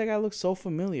 why does that guy look so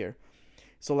familiar?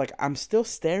 So, like, I'm still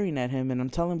staring at him, and I'm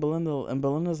telling Belinda, and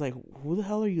Belinda's like, who the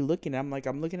hell are you looking at? I'm like,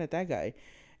 I'm looking at that guy.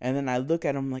 And then I look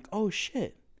at him, I'm like, oh,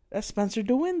 shit, that's Spencer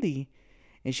DeWindy.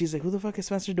 And she's like, who the fuck is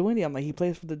Spencer DeWindy? I'm like, he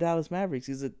plays for the Dallas Mavericks.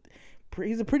 He's a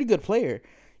pretty good player.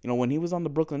 When he was on the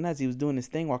Brooklyn Nets, he was doing his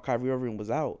thing while Kyrie Irving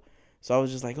was out. So I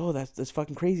was just like, oh, that's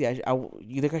fucking crazy.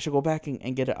 You think I should go back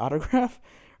and get an autograph?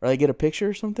 Or like get a picture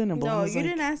or something? And no, you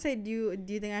didn't ask. Do you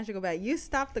think I should go back? You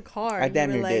stopped the car. I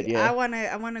damn near did. Yeah. I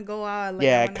wanna go out. Like,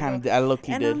 yeah, I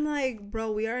low-key did. And I'm like,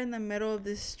 bro, we are in the middle of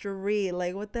this street.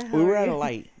 Like, what the hell? We were at a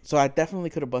light, so I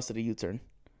definitely could have busted a U-turn.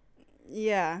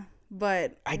 Yeah,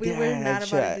 but I we did. were not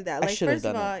about to do that. I Like, should have first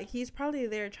of done all, it. he's probably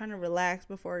there trying to relax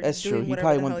before That's true. doing He whatever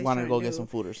probably the hell he's wanted to trying go to get do. some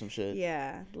food or some shit.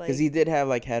 Yeah, Because like, he did have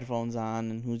like headphones on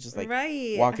and he was just like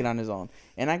right. walking on his own.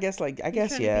 And I guess He's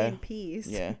trying yeah. to be in peace.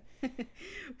 Yeah.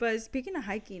 But speaking of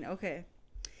hiking, okay.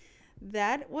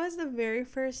 That was the very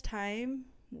first time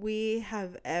we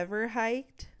have ever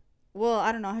hiked. Well,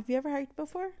 I don't know. Have you ever hiked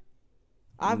before?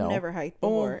 I've No. never hiked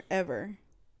before, ever.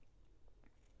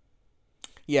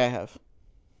 Yeah, I have.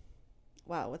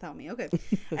 Wow, without me. Okay.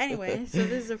 Anyway, so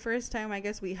this is the first time I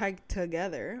guess we hiked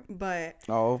together. But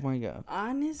Oh my god.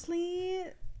 honestly,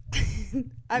 This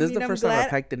is the first time I've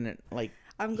hiked in it. Like,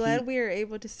 I'm glad we were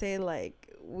able to say like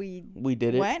we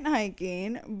did it. went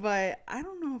hiking, but I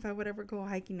don't know if I would ever go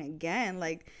hiking again.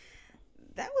 Like,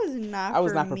 that was not. I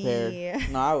was for not prepared. me.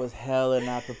 No, I was hella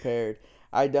not prepared.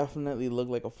 I definitely look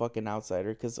like a fucking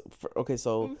outsider.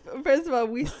 So First of all,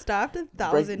 we stopped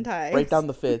 1,000 times. break down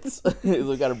the fits.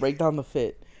 We gotta break down the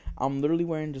fit. I'm literally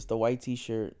wearing just a white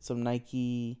t-shirt, some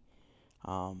Nike,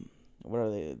 what are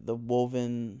they? The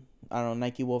woven, I don't know,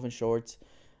 Nike woven shorts,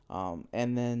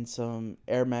 and then some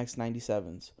Air Max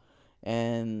 97s,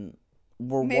 and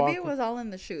Maybe walking. it was all in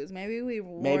the shoes. Maybe we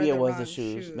wore Maybe it the was wrong the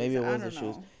shoes. shoes. Maybe it I was the don't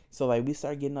shoes. know. So like we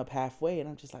start getting up halfway, and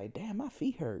I'm just like, damn, my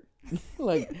feet hurt.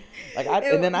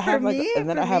 And then I have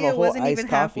a whole wasn't iced even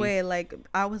coffee. halfway. Like,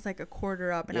 I was like a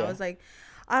quarter up, and I was like,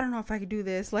 I don't know if I could do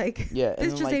this. Like, Yeah,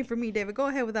 this just ain't for me, David. Go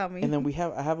ahead without me. And then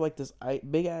I have like this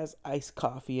big ass iced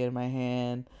coffee in my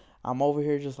hand. I'm over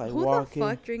here just like Who walking. the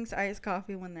fuck drinks iced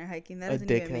coffee when they're hiking? That A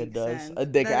doesn't even dickhead make does. sense. A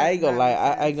dickhead. That I does ain't gonna not lie. make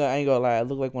I sense. ain't gonna lie. I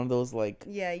look like one of those like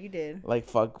Yeah, you did.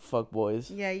 fuck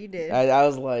boys. Yeah, you did. I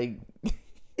was like,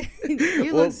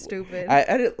 You Well, look stupid.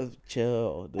 I didn't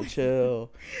chill.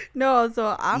 No,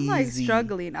 so I'm like Easy.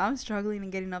 struggling. I'm struggling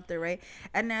and getting up there, right?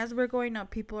 And as we're going up,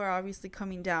 people are obviously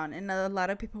coming down. And a lot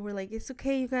of people were like, it's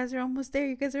okay. You guys are almost there.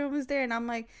 You guys are almost there. And I'm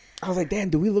like, I was like, damn,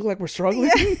 do we look like we're struggling?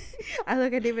 yeah. I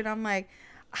look at David. I'm like,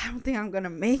 I don't think I'm going to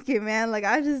make it, man. Like,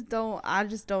 I just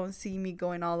don't see me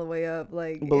going all the way up.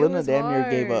 Like, Belinda damn near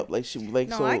gave up. Like,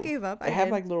 No, so I gave up. They have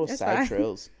did. like little It's side fine.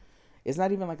 trails. It's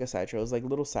not even like a side trail. It's like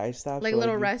little side stops. Like where,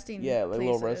 little resting Yeah, like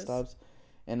little rest places. stops.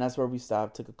 And that's where we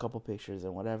stopped, took a couple pictures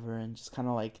and whatever, and just kind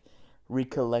of like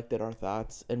recollected our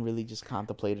thoughts and really just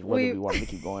contemplated whether we wanted to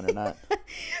keep going or not.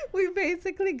 We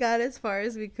basically got as far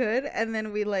as we could, and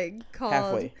then we like called.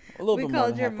 Halfway. A little We bit more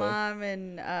called than your halfway. mom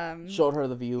and Showed her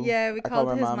the view. yeah, we I called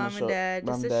my his mom and showed- dad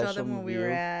just mom to and dad show showed them the where we were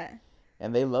view. at.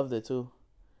 And they loved it too.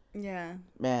 Yeah.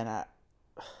 Man,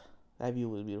 that view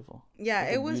was beautiful. Yeah,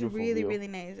 That's a it was beautiful really, view. really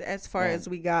nice as far Man, as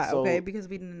we got, so- okay? Because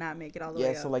we did not make it all the way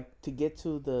Yeah, up. so like to get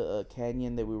to the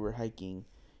canyon that we were hiking,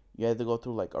 you had to go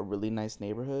through like a really nice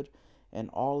neighborhood, and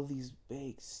all of these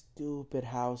big stupid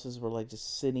houses were like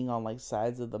just sitting on like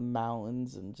sides of the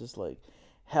mountains and just like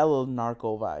hella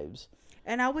narco vibes.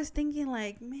 And I was thinking,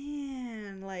 like,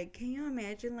 man, like, can you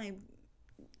imagine, like,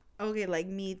 okay, like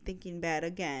me thinking bad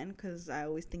again, because I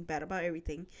always think bad about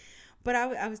everything. But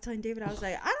I was telling David, I was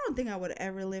like, I don't think I would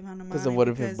ever live on a mountain. Because of what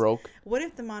if it broke? What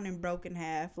if the mountain broke in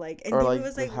half? Like, and Or, David like,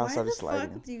 was the like, house why started the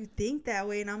sliding. fuck do you think that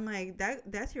way? And I'm like,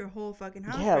 that's your whole fucking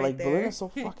house Yeah, right like there. Belinda's so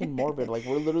fucking morbid. Like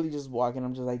we're literally just walking.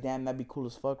 I'm just like, damn, that'd be cool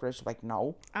as fuck, right? She's like,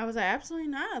 no. I was like, absolutely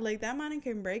not. Like, that mountain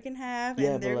can break in half, Yeah,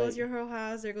 and there but, goes like- your whole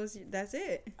house. There goes, that's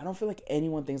it. I don't feel like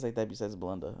anyone thinks like that besides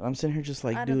Belinda. I'm sitting here just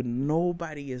like, I don't- dude,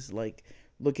 nobody is like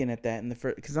looking at that in the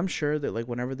first. Because I'm sure that like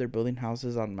whenever they're building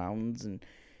houses on mountains and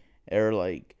or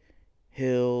like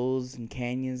hills and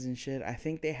canyons and shit, I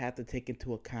think they have to take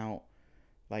into account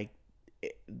like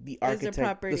the architect,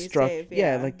 property the structure, safe?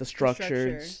 yeah, Yeah, like the the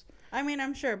structures. I mean,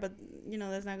 I'm sure, but you know,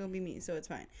 that's not gonna be me, so it's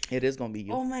fine. It is gonna be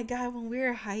you. Oh my god, when we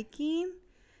were hiking,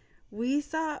 we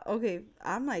saw. Okay,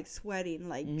 I'm like sweating,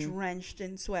 like drenched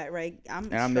in sweat. Right, I'm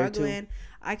there too. struggling.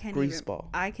 I can't Grease even. ball.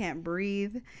 I can't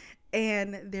breathe.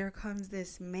 And there comes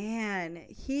this man.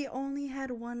 He only had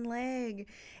one leg,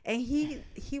 and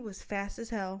he was fast as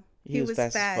hell. He was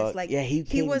fast. as fuck. Like, yeah, he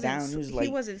came wasn't. down. He was like, he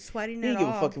wasn't sweating he at didn't give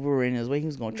all. a fuck if we were in his way. He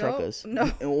was gonna truck Nope, us.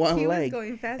 no. in one He was leg.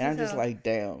 going fast And I'm as just hell. like,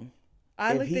 damn.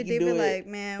 I if looked he at can David do it, like,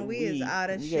 man, we is out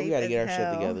of shape. We gotta get our as shit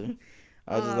hell. together.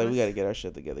 I was just like, we gotta get our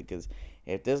shit together because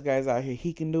if this guy's out here,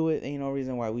 he can do it. Ain't no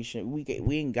reason why we should. We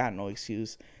ain't got no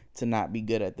excuse to not be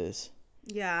good at this.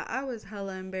 Yeah, I was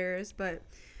hella embarrassed, but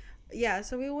yeah,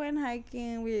 so we went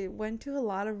hiking. We went to a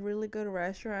lot of really good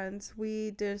restaurants.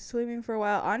 We did swimming for a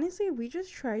while. Honestly, we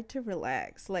just tried to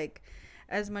relax, like,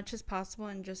 as much as possible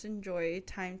and just enjoy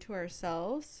time to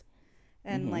ourselves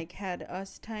and like had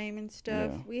us time and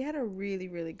stuff. Yeah. We had a really,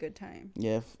 really good time.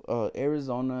 Yeah,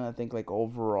 Arizona. I think like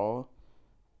overall,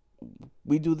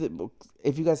 we do the.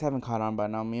 If you guys haven't caught on by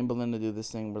now, me and Belinda do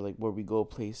this thing where we go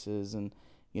places and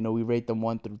we rate them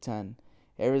 1 through 10.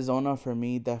 Arizona for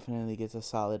me definitely gets a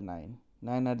solid 9.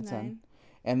 9 out of 10. 9.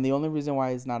 And the only reason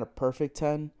why it's not a perfect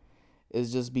 10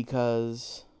 is just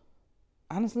because,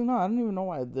 honestly, no, I don't even know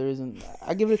why there isn't.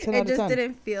 I give it a 10 out of 10. It just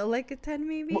didn't feel like a 10,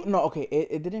 maybe? Well, no, okay,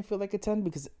 it didn't feel like a 10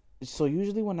 because, so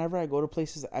usually whenever I go to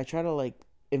places, I try to, like,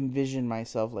 envision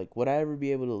myself, like, would I ever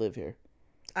be able to live here?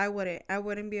 I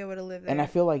wouldn't be able to live there. And I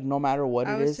feel like no matter what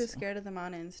it is. I was too scared of the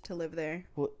mountains to live there.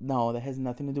 Well, no, that has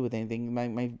nothing to do with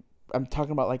anything. I'm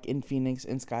talking about, like, in Phoenix,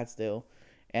 in Scottsdale.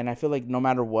 And I feel like no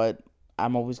matter what,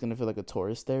 I'm always going to feel like a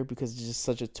tourist there because it's just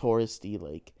such a touristy,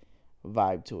 like,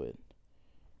 vibe to it.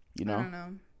 You know? I don't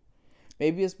know.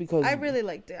 Maybe it's because I really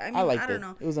liked it. I liked don't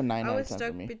know. It was a 9 I out was of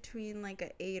 10 for me. stuck between like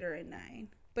a 8 or a 9.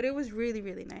 But it was really,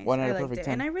 really nice. One out of I liked perfect it.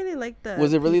 10. And I really liked the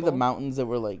Was it really people. The mountains that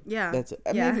were like, yeah. That's it.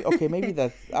 Yeah. Maybe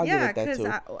that's, I'll give it that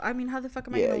too. I mean, how the fuck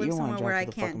am I going to live somewhere where I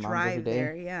can't drive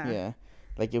there? Yeah. Yeah.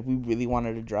 Like, if we really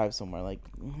wanted to drive somewhere, like,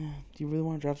 do you really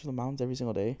want to drive to the mountains every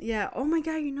single day? Yeah. Oh, my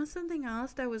God. You know something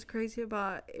else that was crazy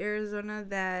about Arizona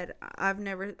that I've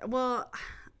never... Well,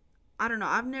 I don't know.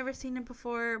 I've never seen it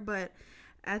before, but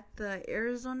at the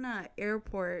Arizona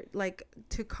airport, like,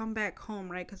 to come back home,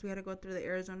 right? Because we had to go through the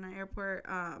Arizona airport.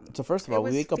 So, first of all,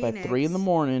 we wake up at 3 in the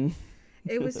morning.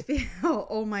 It was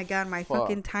oh my God, my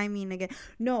fucking timing again.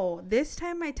 No, this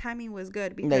time my timing was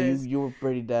good because you were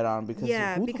pretty dead on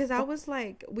because I was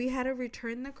like, we had to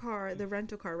return the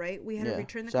rental car, right? We had to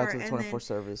return the car, and 24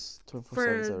 service, 24/7 for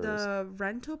service. the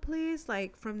rental place,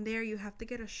 like from there you have to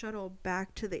get a shuttle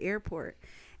back to the airport.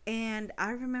 And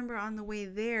I remember on the way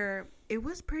there, it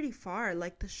was pretty far.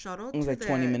 Like the shuttle to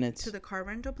 20 minutes to the car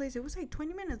rental place, it was like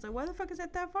 20 minutes. Like, why the fuck is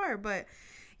that far? But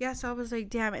yeah, so I was like,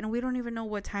 damn. And we don't even know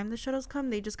what time the shuttles come.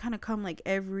 They just kind of come like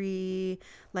every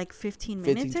like 15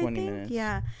 minutes, 20 I think. minutes.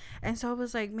 Yeah. And so I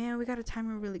was like, man, we got to time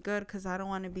it really good because I don't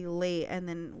want to be late and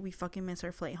then we fucking miss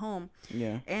our flight home.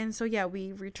 Yeah. And so, yeah,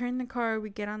 we return the car. We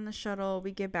get on the shuttle.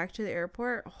 We get back to the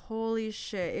airport. Holy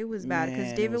shit. It was bad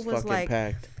because David was like...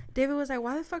 packed. David was like,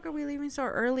 why the fuck are we leaving so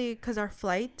early? Because our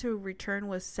flight to return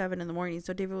was 7 in the morning.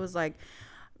 So David was like,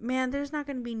 man, there's not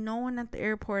going to be no one at the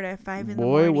airport at 5 in the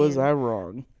morning. Boy, was I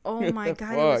wrong. Oh, my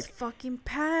God. It was fucking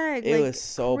packed. It was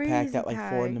so packed at like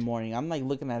 4 in the morning. I'm like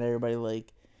looking at everybody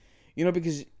like,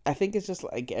 because I think it's just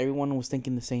like everyone was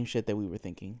thinking the same shit that we were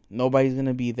thinking. Nobody's going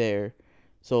to be there.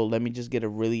 So let me just get a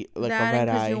really, like, a red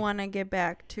eye. Because you want to get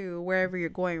back to wherever you're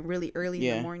going really early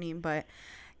in the morning. But...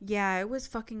 yeah, it was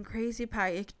fucking crazy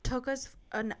packed. It took us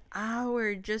an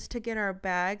hour just to get our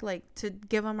bag, like to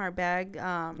give them our bag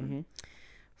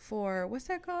for, what's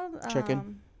that called?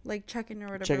 Check-in. Like check-in or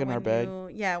whatever. Check-in our bag.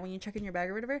 When you check in your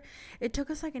bag or whatever. It took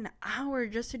us like an hour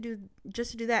just to do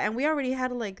that. And we already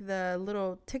had like the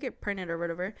little ticket printed or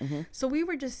whatever. Mm-hmm. So we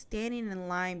were just standing in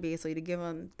line basically to give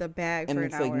them the bag for an hour.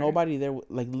 And it's like nobody there,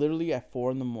 like literally at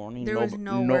 4 in the morning. There was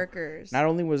no workers. Not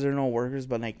only was there no workers,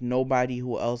 but like nobody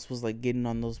who else was like getting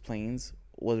on those planes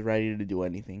was ready to do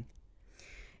anything.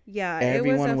 Yeah,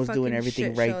 everyone was doing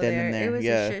everything right then and there. It was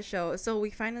a shit show. So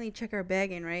we finally check our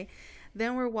bag in, right?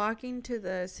 Then we're walking to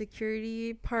the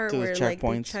security part where like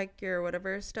they check your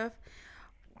whatever stuff.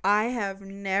 I have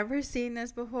never seen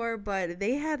this before, but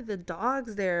they had the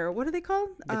dogs there. What are they called?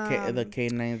 The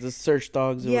canines, the search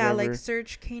dogs or whatever. Yeah, like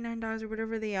search canine dogs or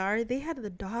whatever they are. They had the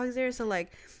dogs there. So,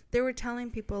 like, they were telling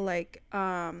people, like,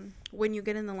 when you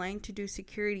get in the line to do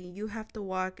security, you have to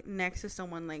walk next to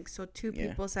someone, like, so two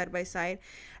people side by side.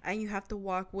 And you have to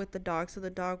walk with the dog. So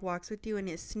the dog walks with you and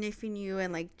is sniffing you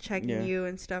and, like, checking you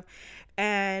and stuff.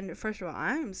 And, first of all,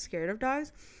 I'm scared of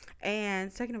dogs.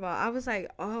 And second of all, I was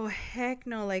like, oh, heck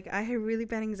no. Like, I had really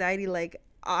bad anxiety. Like,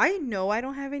 I know I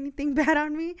don't have anything bad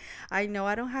on me. I know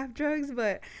I don't have drugs.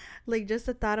 But, like, just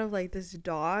the thought of, like, this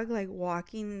dog, like,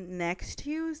 walking next to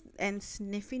you and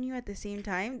sniffing you at the same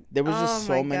time. There was just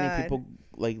so many people,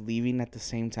 like, leaving at the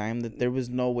same time that there was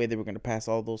no way they were going to pass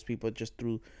all those people just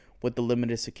through with the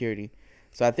limited security.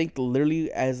 So I think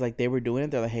literally as, like, they were doing it,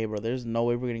 they're like, hey, bro, there's no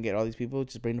way we're going to get all these people.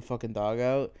 Just bring the fucking dog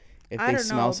out. If they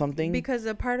smell something. Because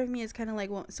a part of me is kind of like,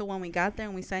 well, so when we got there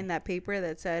and we signed that paper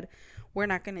that said we're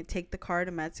not going to take the car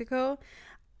to Mexico,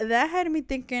 that had me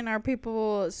thinking, are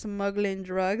people smuggling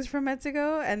drugs from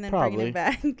Mexico and then bringing it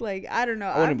back? Like, I don't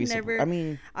know. I've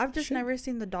just never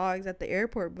seen the dogs at the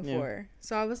airport before. Yeah.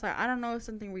 So I was like, I don't know if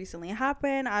something recently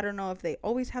happened. I don't know if they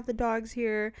always have the dogs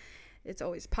here. It's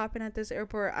always popping at this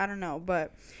airport. I don't know.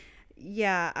 But...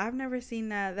 yeah, I've never seen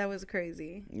that. That was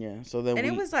crazy. Yeah, so then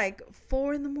it was like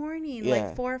 4 in the morning,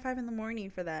 like 4 or 5 in the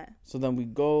morning for that. So then we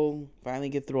go finally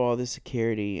get through all this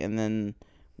security, and then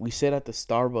we sit at the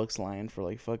Starbucks line for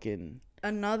like fucking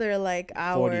another like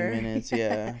hour, 40 minutes.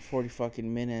 Yeah, 40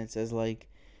 fucking minutes as like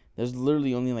There's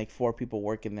literally only like 4 people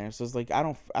working there. So it's like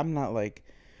I'm not like,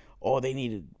 oh, they need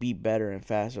to be better and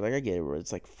faster. Like I get it, where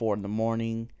it's like 4 in the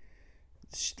morning.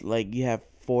 Like you have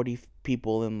 40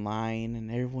 people in line and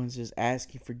everyone's just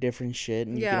asking for different shit,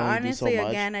 and you can Yeah, only do so honestly, much.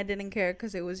 again, I didn't care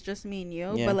because it was just me and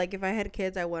you. Yeah. But like, if I had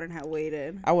kids, I wouldn't have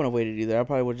waited. I wouldn't have waited either. I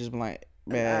probably would have just been like,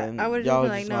 man, I would have just y'all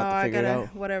been just like, no, gonna have to I figure it gotta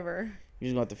out. whatever. You're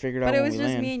just gonna have to figure it out. But it when was we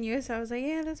just land. me and you, so I was like,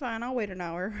 yeah, that's fine. I'll wait an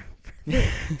hour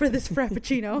for this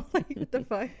frappuccino. Like, what the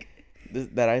fuck?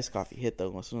 That iced coffee hit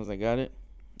though as soon as I got it.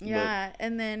 Yeah,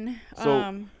 and then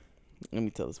So let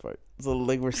me tell this part. So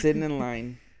like we're sitting in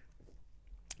line,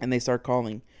 and they start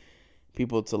calling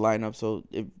people to line up. So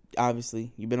if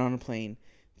obviously you've been on a plane,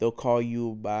 they'll call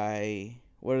you by,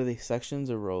 what are they, sections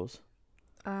or rows?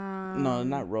 No,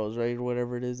 not rows, right? Or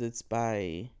whatever it is. It's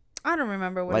by, I don't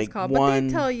remember what like, it's called, but they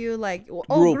tell you like,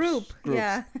 group.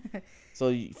 Yeah.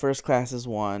 So first class is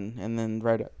 1, and then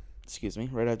right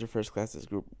after first class is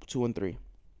group 2 and 3.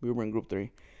 We were in group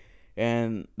 3,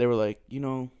 and they were like,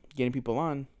 getting people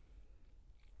on,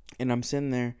 and I'm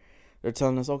sitting there. They're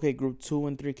telling us, okay, group 2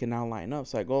 and 3 can now line up.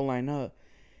 So I go line up,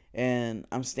 and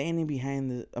I'm standing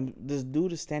behind this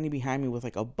dude is standing behind me with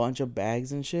like a bunch of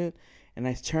bags and shit. And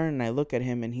I turn and I look at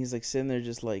him, and he's like sitting there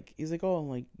just like, he's like, oh, I'm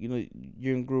like,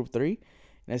 you're in group 3?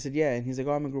 And I said, yeah. And he's like,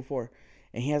 oh, I'm in group 4.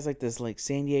 And he has like this like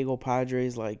San Diego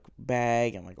Padres like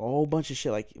bag and like a whole bunch of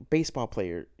shit, like baseball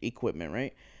player equipment,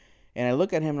 right? And I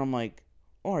look at him and I'm like,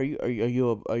 oh, are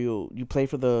you play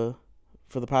for the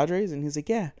Padres? And he's like,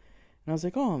 yeah. And I was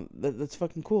like, oh, that's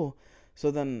fucking cool.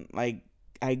 So then like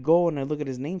I go and I look at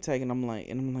his name tag, and I'm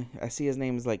like, I see his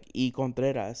name is like E.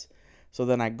 Contreras. So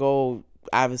then I go,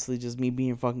 obviously just me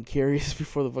being fucking curious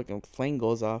before the fucking plane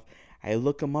goes off. I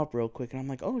look him up real quick, and I'm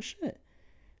like, oh shit,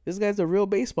 this guy's a real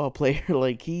baseball player.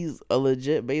 Like, he's a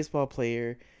legit baseball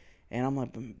player. And I'm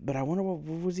like, but I wonder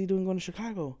what was he doing going to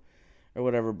Chicago or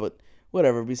whatever. But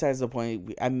whatever. Besides the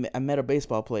point, I met a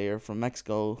baseball player from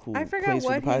Mexico who I forgot plays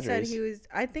what for the he Padres. said he was.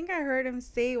 I think I heard him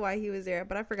say why he was there,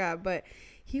 but I forgot. But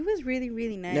he was really,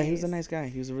 really nice. Yeah, he was a nice guy.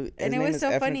 He was and it was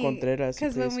so funny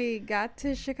because when we got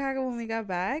to Chicago, when we got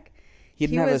back, he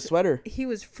didn't have a sweater. He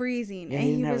was freezing, Yeah,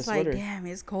 and he was like, "Damn,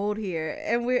 it's cold here."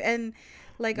 And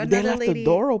like another left lady, the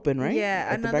door open, right? Yeah,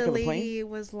 At another the back of the lady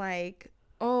was like,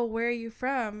 "Oh, where are you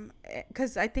from?"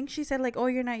 Because I think she said like, "Oh,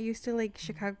 you're not used to like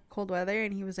Chicago cold weather,"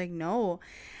 and he was like, "No."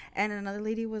 And another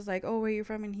lady was like, "Oh, where are you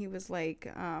from?" And he was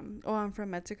like, "Oh, I'm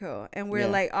from Mexico." And we're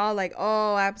like, all like,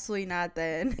 "Oh, absolutely not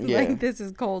then." Yeah. Like, this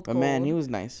is cold. But man, he was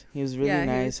nice. He was really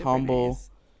nice, humble. Nice.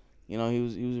 He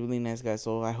was a really nice guy.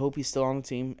 So I hope he's still on the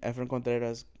team. Efren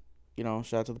Contreras,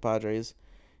 shout out to the Padres.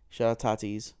 Shout out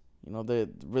Tatis. They're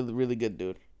really, really good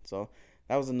dude. So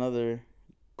that was another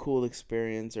cool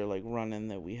experience or like run-in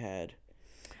that we had.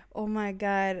 Oh my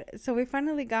God. So we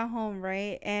finally got home,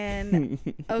 right? And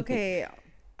okay,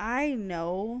 I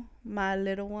know my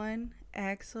little one,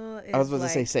 Axel, is I was about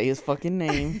to say his fucking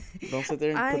name. Don't sit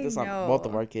there and put this on both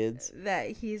of our kids.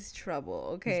 That he's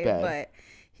trouble, okay? He's bad. But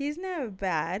he's not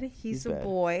bad. He's a bad.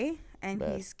 boy, and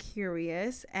he's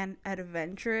curious and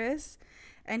adventurous,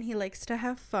 and he likes to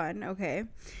have fun, okay?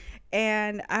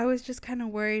 And I was just kind of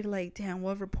worried, like, damn,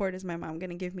 what report is my mom going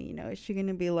to give me? Is she going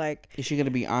to be like... Is she going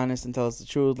to be honest and tell us the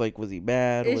truth? Like, was he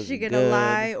bad? Is she going to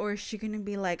lie? Or is she going to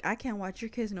be like, I can't watch your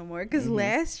kids no more? Because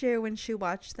last year when she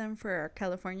watched them for our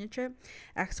California trip,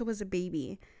 Axel was a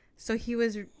baby. So he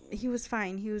was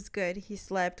fine. He was good. He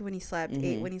slept when he slept,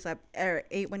 ate when he slept, or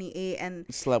ate when he ate. And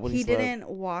slept when he slept. Didn't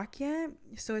walk yet.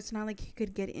 So it's not like he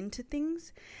could get into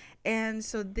things. And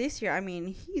so this year, I mean,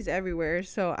 he's everywhere.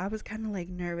 So I was kind of like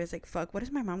nervous, like, fuck, what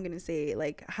is my mom going to say?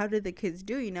 Like, how did the kids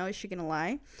do? Is she going to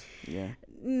lie? Yeah.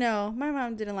 No, my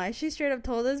mom didn't lie. She straight up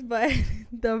told us, but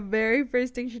the very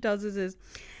first thing she tells us is,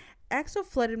 Axel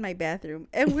flooded my bathroom.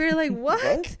 And we're like,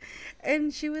 what?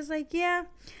 And she was like, yeah.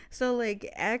 So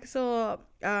like Axel,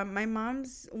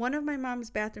 one of my mom's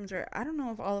bathrooms, or I don't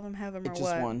know if all of them have them or what. It's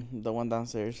just one, the one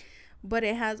downstairs. But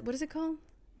it has, what is it called?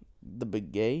 The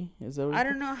bidet? Is that what I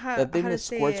don't know how. That thing that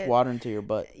squirts water into your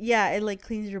butt. Yeah, it like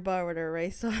cleans your butt or whatever,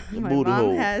 right? So my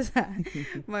mom has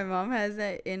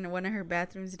that in one of her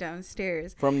bathrooms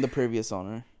downstairs. From the previous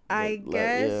owner. I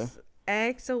guess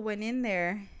Axel went in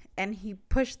there and he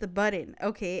pushed the button.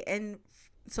 Okay, and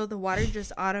so the water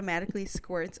just automatically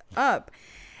squirts up.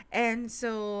 And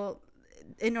so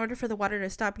in order for the water to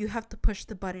stop, you have to push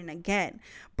the button again.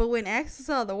 But when Axel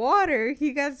saw the water,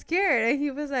 he got scared and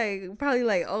he was like, probably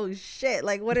like, oh shit,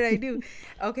 like what did I do?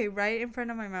 Okay, right in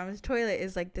front of my mom's toilet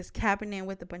is like this cabinet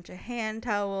with a bunch of hand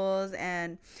towels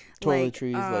and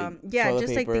toiletries,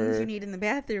 just paper. Like things you need in the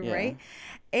bathroom, right?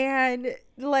 And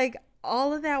like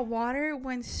all of that water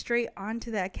went straight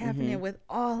onto that cabinet with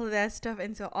all of that stuff,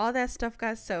 and so all that stuff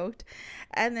got soaked,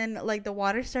 and then like the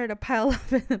water started to pile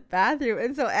up in the bathroom,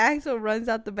 and so Axel runs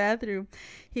out the bathroom.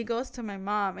 He goes to my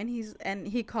mom, and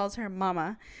he calls her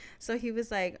mama, so he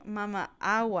was like, "Mama,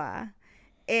 agua."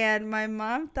 And my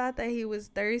mom thought that he was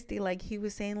thirsty, like he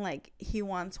was saying like he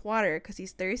wants water because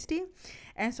he's thirsty.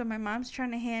 And so my mom's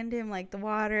trying to hand him like the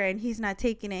water, and he's not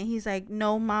taking it. He's like,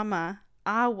 "No, mama,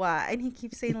 agua." And he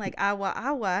keeps saying like agua,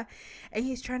 agua. And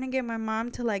he's trying to get my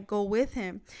mom to like go with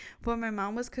him. But my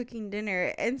mom was cooking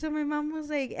dinner. And so my mom was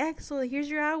like, "Axel,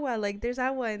 here's your agua. Like there's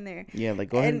agua in there." Yeah, like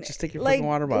go ahead and just take your like, fucking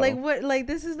water bottle. Like what? Like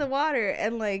this is the water.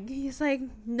 And like he's like,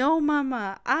 "No,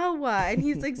 mama, agua." And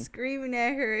he's like screaming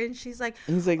at her, and she's like,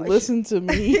 he's like, "Listen to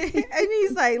me." And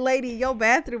he's like, "Lady, your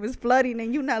bathroom is flooding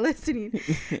and you not listening."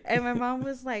 And my mom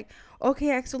was like, "Okay,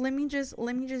 Axel, let me just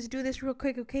do this real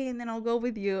quick, okay, and then I'll go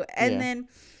with you." And then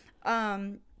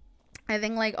I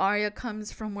think like Arya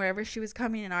comes from wherever she was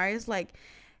coming, and Arya's like,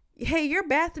 "Hey, your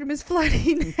bathroom is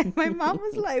flooding." And my mom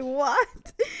was like,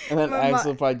 "What?" And then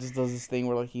Axel probably just does this thing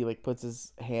where like he like puts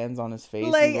his hands on his face.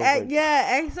 Like,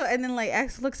 Axel, and then like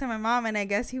Axel looks at my mom, and I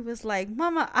guess he was like,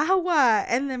 "Mama, agua."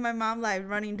 And then my mom like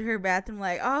running to her bathroom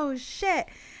like, "Oh shit."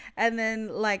 And then,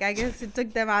 like, I guess it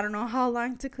took them, I don't know how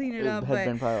long to clean it up. But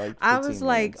like I was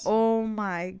like, minutes. "Oh,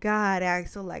 my God,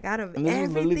 Axel. Like, out of and this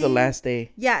everything." was literally the last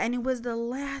day. Yeah, and it was the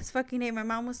last fucking day. My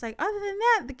mom was like, "Other than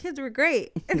that, the kids were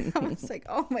great." And I was like,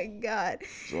 "Oh, my God."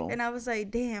 So, and I was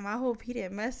like, "Damn, I hope he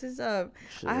didn't mess this up."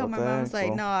 I hope my mom was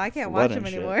like, "No, I can't watch him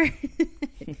anymore."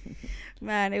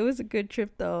 Man, it was a good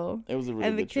trip, though. It was a really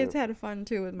and good the kids trip. had fun,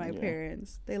 too, with my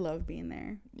parents. They loved being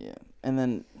there. Yeah. And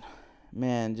then,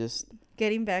 man, just...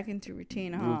 getting back into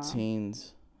routine, huh?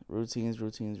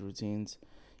 Routines.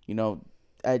 You know,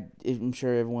 I'm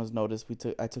sure everyone's noticed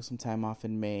I took some time off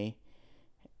in May,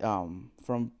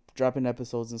 from dropping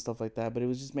episodes and stuff like that. But it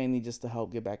was just mainly just to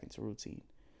help get back into routine.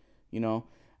 You know,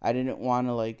 I didn't want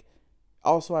to like.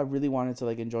 Also, I really wanted to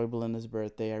like enjoy Belinda's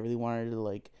birthday. I really wanted to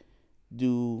like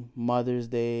do Mother's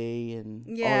Day and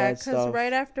all that stuff. Yeah, because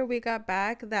right after we got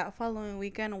back, that following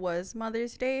weekend was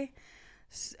Mother's Day.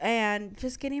 And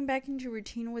just getting back into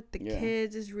routine with the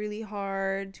kids is really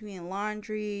hard. Doing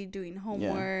laundry, doing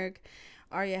homework.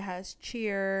 Arya has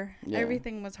cheer.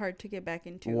 Everything was hard to get back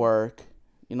into. Work,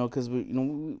 you know, because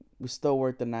we still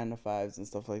work the 9 to 5s and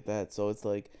stuff like that. So it's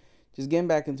like just getting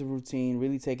back into routine,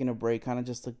 really taking a break, kind of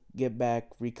just to get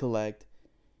back, recollect,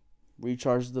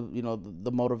 recharge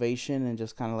the motivation, and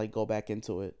just kind of like go back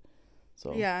into it.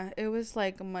 So yeah, it was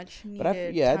like a much needed. But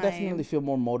I definitely feel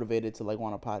more motivated to like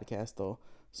want a podcast though.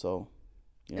 So,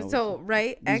 you know,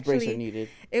 right, these actually, breaks are needed.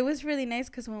 It was really nice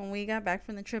because when we got back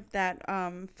from the trip that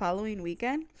following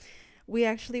weekend, we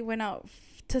actually went out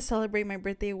to celebrate my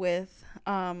birthday with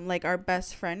like our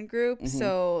best friend group. Mm-hmm.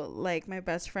 So like my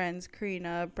best friends,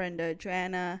 Karina, Brenda,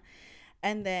 Joanna,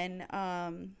 and then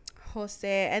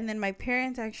Jose, and then my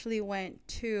parents actually went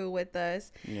too with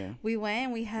us. Yeah, we went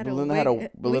and we had a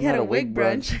wig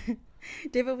brunch.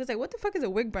 David was like, "What the fuck is a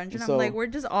wig brunch?" And I'm like, "We're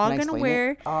just all gonna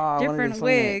wear different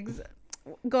wigs."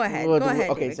 Go ahead.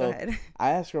 Okay, David, so I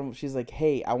asked her. She's like,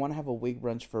 "Hey, I want to have a wig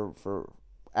brunch for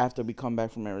after we come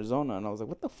back from Arizona." And I was like,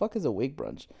 "What the fuck is a wig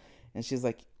brunch?" And she's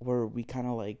like, "Where we kind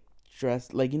of like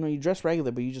dress like you dress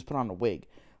regular, but you just put on a wig,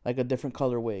 like a different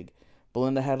color wig."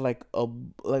 Belinda had like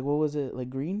what was it, like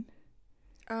green?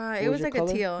 It was like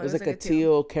color? A teal. It was like a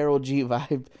teal Karol G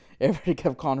vibe. Everybody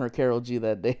kept calling her Karol G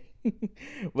that day.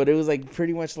 But it was like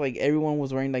pretty much like everyone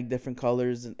was wearing like different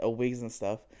colors and wigs and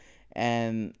stuff.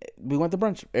 And we went to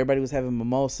brunch. Everybody was having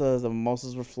mimosas. The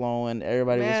mimosas were flowing.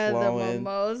 Everybody was flowing. The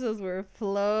mimosas were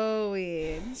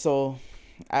flowing. So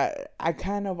I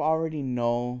kind of already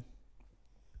know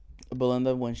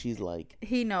Belinda when she's like...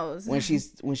 He knows. When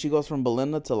she goes from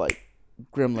Belinda to like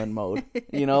gremlin mode.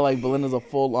 Like Belinda's a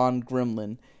full-on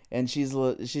gremlin. And she's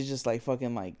just like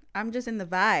fucking like... I'm just in the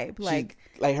vibe. Like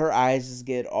her eyes just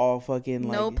get all fucking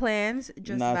like... No plans,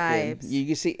 just nothing. Vibes. You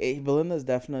can see... Belinda's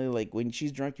definitely like... When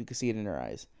she's drunk, you can see it in her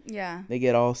eyes. Yeah. They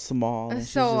get all small. And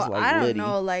so she's just, like, I don't litty.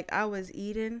 know. Like I was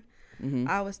eating. Mm-hmm.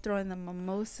 I was throwing the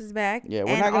mimosas back. Yeah,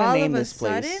 we're not going to name this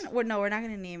place. We're not going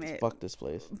to name it. Fuck this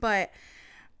place. But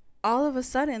all of a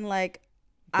sudden, like...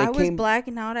 I was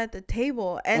blacking out at the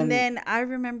table, and then I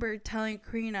remember telling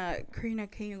Karina,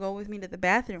 can you go with me to the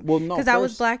bathroom? Well, no, because I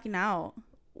was blacking out.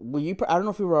 Well, I don't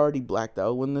know if you were already blacked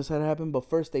out when this had happened, but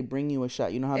first they bring you a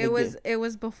shot. You know how it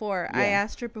was before. Yeah. I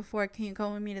asked her before, can you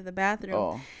go with me to the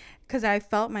bathroom? Because I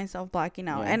felt myself blacking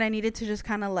out, and I needed to just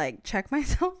kind of like check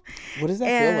myself. What does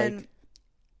that feel like?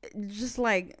 just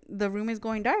like the room is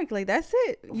going dark. Like that's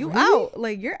it. You Really? out.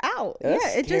 Like you're out. That's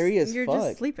yeah, it scary just as you're fuck.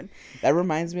 just sleeping. That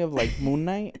reminds me of like Moon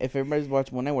Knight. If everybody's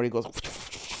watched Moon Knight, where he goes,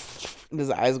 and his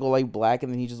eyes go like black,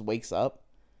 and then he just wakes up,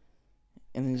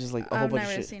 and then just like a whole I've bunch of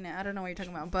never shit. seen it. I don't know what you're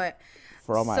talking about. But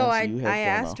For all my so MCU heads I don't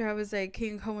asked know. her. I was like, "Can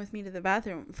you come with me to the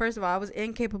bathroom?" First of all, I was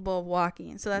incapable of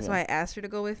walking, so that's Yeah. why I asked her to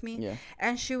go with me. Yeah.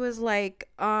 And she was like,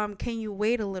 "Can you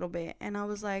wait a little bit?" And I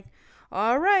was like,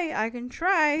 "All right, I can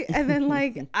try." And then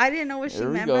like I didn't know what she There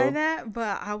we meant by go. that,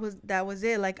 but that was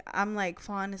it. Like I'm like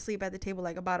falling asleep at the table,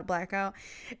 like about to black out.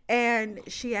 And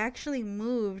she actually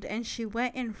moved and she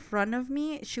went in front of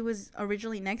me. She was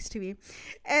originally next to me.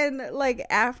 And like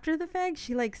after the fact,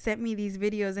 she like sent me these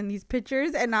videos and these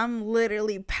pictures, and I'm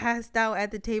literally passed out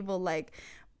at the table, like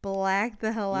black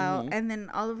the hell out. Mhm. And then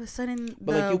all of a sudden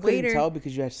But the like you waiter, couldn't tell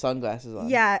because you had sunglasses on.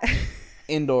 yeah.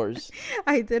 Indoors.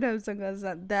 I did have sunglasses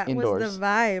on. That Indoors. was the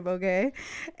vibe, okay?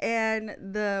 And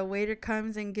the waiter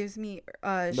comes and gives me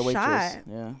a The waitress. shot.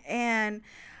 Yeah. And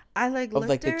I like Of looked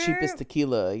like at the cheapest her,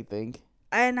 tequila, I think.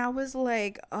 and I was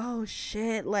like, oh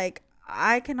shit, like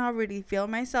I can already feel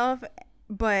myself.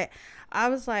 But I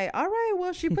was like, all right,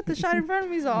 well, she put the shot in front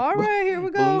of me, so all right, here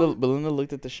we go. Belinda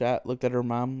looked at the shot, looked at her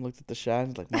mom, looked at the shot, and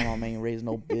was like, my mom ain't raised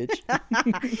no bitch.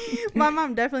 My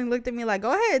mom definitely looked at me like,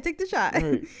 go ahead, take the shot.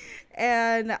 Right.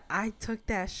 And I took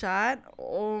that shot.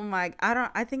 Oh my,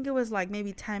 I think it was like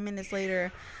maybe 10 minutes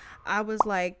later. I was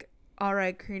like, all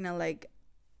right, Karina, like,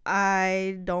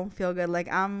 I don't feel good.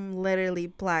 Like, I'm literally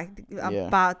black. I'm Yeah.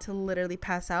 about to literally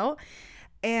pass out.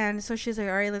 And so she's like,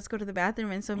 all right, let's go to the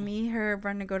bathroom. And so me, her,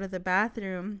 run to go to the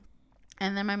bathroom.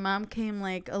 And then my mom came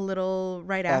like a little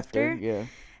right after. Yeah.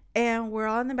 And we're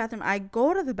all in the bathroom. I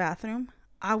go to the bathroom.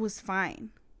 I was fine.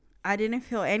 I didn't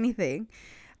feel anything.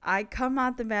 I come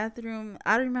out the bathroom.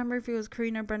 I don't remember if it was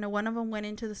Karina or Brenda. One of them went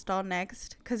into the stall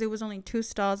next because it was only 2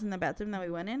 stalls in the bathroom that we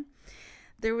went in.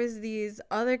 There was these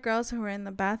other girls who were in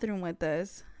the bathroom with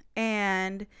us.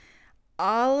 And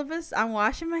all of us, I'm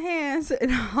washing my hands.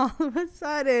 And all of a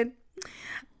sudden,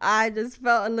 I just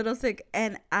felt a little sick.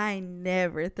 And I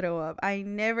never throw up. I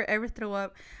never, ever throw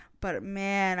up. But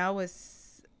man, I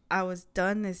was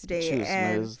done this day. She was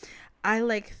and smizzed.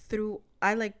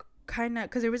 I kind of,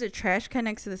 because there was a trash can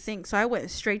next to the sink, so I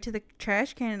went straight to the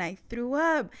trash can and I threw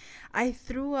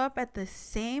up at the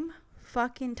same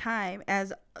fucking time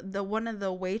as one of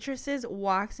the waitresses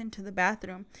walks into the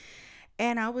bathroom.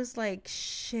 And I was like,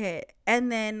 shit.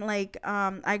 And then, like,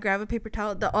 I grab a paper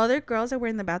towel. The other girls that were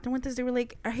in the bathroom with us, they were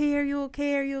like, hey, are you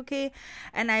okay? Are you okay?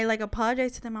 And I, like,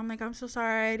 apologized to them. I'm like, I'm so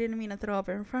sorry. I didn't mean to throw up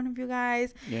in front of you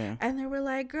guys. Yeah. And they were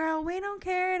like, girl, we don't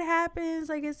care. It happens.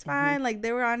 Like, it's fine. Mm-hmm. Like,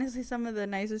 they were honestly some of the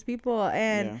nicest people.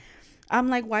 And Yeah. I'm,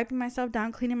 like, wiping myself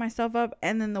down, cleaning myself up.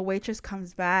 And then the waitress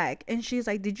comes back. And she's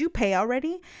like, did you pay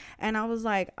already? And I was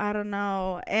like, I don't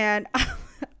know. And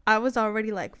I was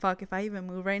already like, fuck, if I even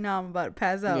move right now, I'm about to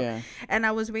pass out. Yeah. And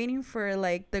I was waiting for,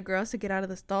 like, the girls to get out of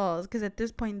the stalls. Because at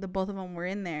this point, the both of them were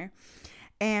in there.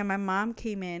 And my mom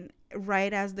came in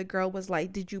right as the girl was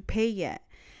like, did you pay yet?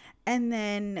 And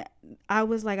then I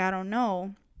was like, I don't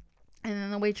know. And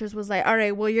then the waitress was like, all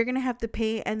right, well, you're going to have to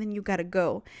pay and then you got to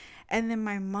go. And then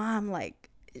my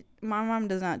mom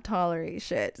does not tolerate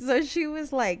shit. So she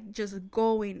was like just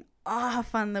going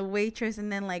off on the waitress.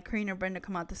 And then like Karina and Brenda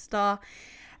come out the stall.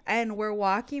 And we're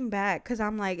walking back because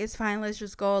I'm like, it's fine. Let's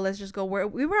just go.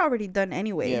 We were already done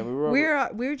anyway. Yeah,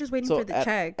 we were just waiting for the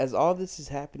check. As all this is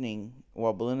happening,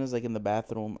 while Belinda's like in the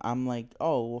bathroom, I'm like,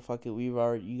 oh well, fuck it.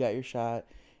 You got your shot.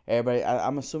 Everybody,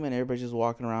 I'm assuming everybody's just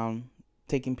walking around,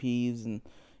 taking pees and,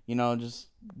 you know, just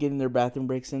getting their bathroom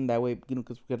breaks in. That way, you know,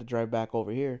 because we got to drive back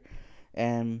over here.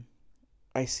 And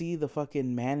I see the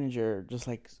fucking manager just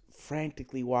like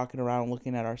frantically walking around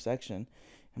looking at our section.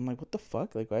 I'm like, what the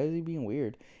fuck? Like, why is he being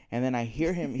weird? And then I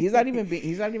hear him. He's not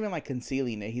even like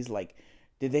concealing it. He's like,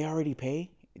 did they already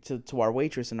pay to our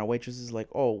waitress? And our waitress is like,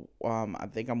 oh, I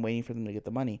think I'm waiting for them to get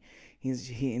the money.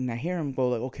 And I hear him go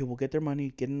like, okay, we'll get their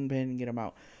money, get in bed and get them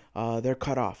out. They're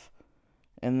cut off.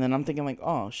 And then I'm thinking like,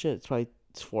 oh shit, it's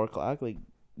 4:00. Like,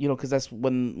 you know, because that's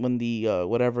when the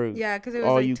whatever. Yeah, because it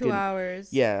was like 2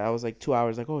 hours. Yeah, I was like 2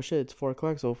 hours. Like, oh shit, it's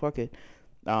 4:00, so fuck it.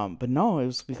 But no, it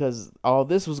was because all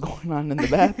this was going on in the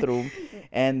bathroom.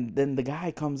 And then the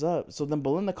guy comes up. So then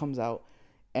Belinda comes out,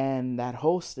 and that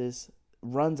hostess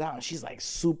runs out, and she's like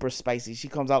super spicy. She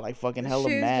comes out like fucking hella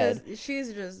mad.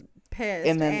 She's just pissed.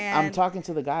 And then I'm talking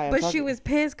to the guy. She was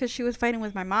pissed because she was fighting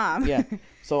with my mom. Yeah.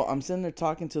 So I'm sitting there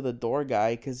talking to the door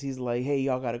guy because he's like, hey,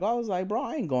 y'all gotta go. I was like, bro,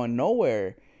 I ain't going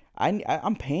nowhere.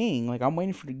 I'm paying. Like, I'm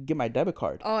waiting to get my debit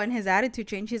card. Oh, and his attitude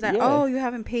changed. He's like, Yeah. oh, you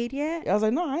haven't paid yet? I was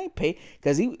like, no, I ain't paid.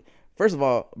 Because first of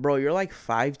all, bro, you're like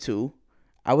 5'2".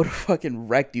 I would have fucking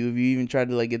wrecked you if you even tried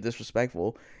to like get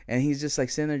disrespectful. And he's just like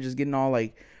sitting there just getting all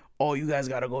like, oh, you guys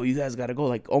gotta go,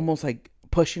 like almost like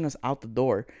pushing us out the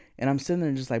door. And I'm sitting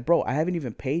there just like, bro, I haven't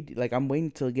even paid. Like, I'm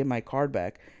waiting to get my card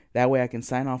back. That way I can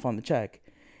sign off on the check.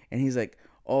 And he's like,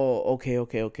 oh,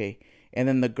 okay. And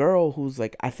then the girl who's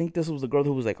like, I think this was the girl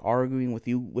who was like arguing with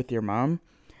you, with your mom.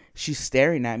 She's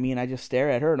staring at me and I just stare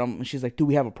at her. And she's like, do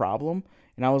we have a problem?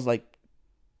 And I was like,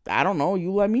 I don't know.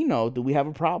 You let me know. Do we have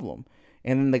a problem?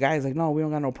 And then the guy's like, no, we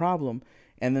don't got no problem.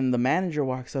 And then the manager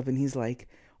walks up and he's like,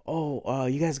 oh,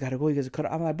 you guys gotta go. You guys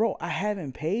cut. I'm like, bro, I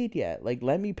haven't paid yet. Like,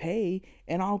 let me pay,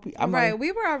 and I'll be. I'm right, like,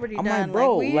 we were already I'm done. like,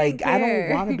 bro, like I don't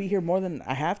want to be here more than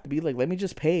I have to be. Like, let me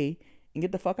just pay and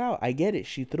get the fuck out. I get it.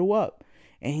 She threw up,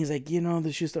 and he's like,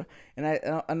 that she's. And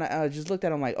I just looked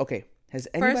at him like, okay, has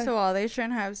anybody? First of all, they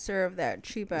shouldn't have served that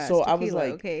cheap ass. So tequila, I was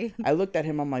like, okay. I looked at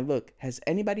him. I'm like, look, has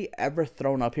anybody ever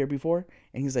thrown up here before?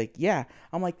 And he's like, yeah.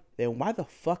 I'm like, then why the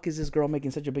fuck is this girl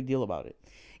making such a big deal about it?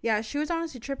 Yeah, she was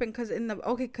honestly tripping because in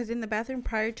the bathroom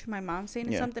prior to my mom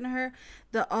saying something to her,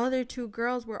 the other two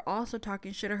girls were also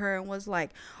talking shit to her and was like,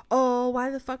 oh,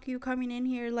 why the fuck are you coming in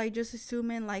here? Like, just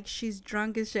assuming like she's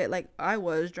drunk as shit. Like, I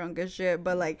was drunk as shit,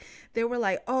 but like they were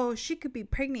like, oh, she could be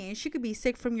pregnant and she could be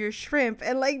sick from your shrimp.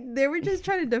 And like they were just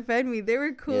trying to defend me. They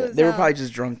were cool as They were hell. probably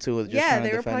just drunk too.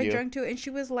 They were probably drunk too. And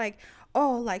she was like,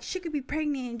 oh, like she could be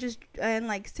pregnant and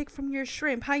like sick from your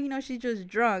shrimp. How you know she's just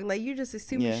drunk? Like, you just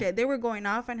assuming shit. They were going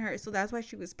off on her, so that's why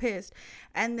she was pissed.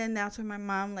 And then that's when my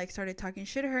mom like started talking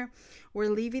shit to her. We're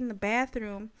leaving the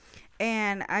bathroom,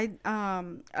 and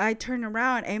I turn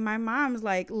around and my mom's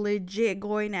like legit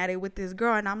going at it with this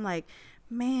girl, and I'm like,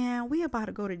 man, we about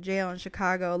to go to jail in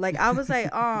Chicago. Like, I was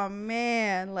like, oh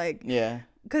man, like, yeah.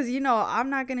 Because, I'm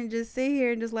not going to just sit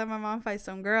here and just let my mom fight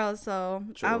some girls. So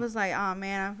true. I was like, oh,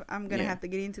 man, I'm going to have to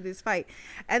get into this fight.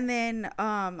 And then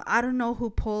I don't know who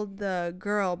pulled the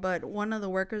girl, but one of the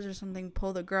workers or something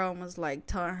pulled the girl and was, like,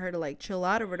 telling her to, like, chill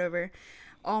out or whatever.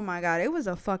 Oh, my God. It was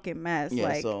a fucking mess. Yeah,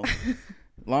 like, so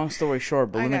long story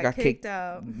short, Belinda got kicked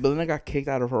out. Belinda got kicked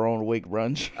out of her own wig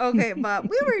brunch. Okay, but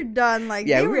we were done. Like,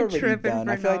 they were tripping done.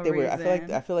 I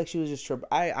feel like she was just tripping.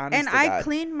 I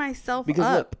cleaned myself because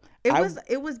up. Look,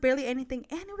 it was barely anything,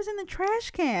 and it was in the trash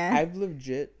can. I've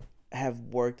legit have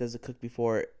worked as a cook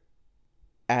before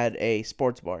at a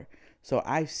sports bar, so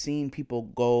I've seen people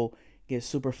go get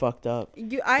super fucked up.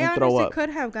 I honestly could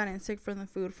have gotten sick from the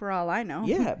food for all I know.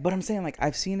 Yeah, but I'm saying, like,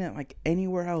 I've seen it like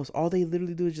anywhere else. All they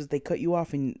literally do is just they cut you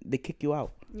off and they kick you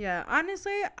out. Yeah,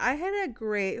 honestly, I had a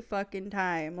great fucking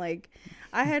time. Like,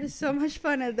 I had so much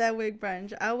fun at that wig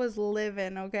brunch. I was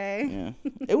living, okay?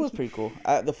 Yeah, it was pretty cool.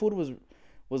 The food was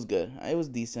good. It was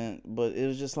decent, but it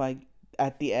was just like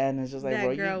at the end, it's just like,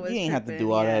 that bro, you ain't have to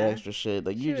do all that extra shit.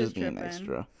 Like, you're just being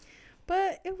extra.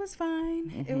 But it was fine.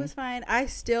 Mm-hmm. It was fine. I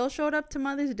still showed up to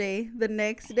Mother's Day the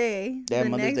next day. Yeah,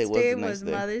 Mother's Day was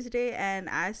Mother's Day, and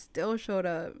I still showed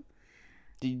up.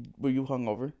 Were you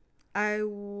hungover? I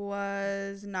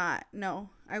was not. No,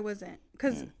 I wasn't.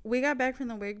 Because we got back from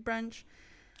the wig brunch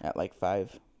at like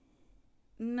 5.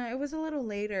 No, it was a little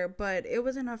later, but it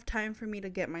was enough time for me to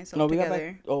get myself together. Got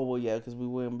back. Oh, well, yeah, because we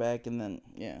went back and then,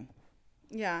 yeah.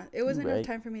 Yeah, it was enough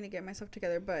time for me to get myself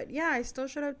together. But, yeah, I still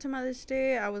showed up to Mother's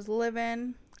Day. I was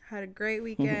living. Had a great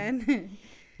weekend.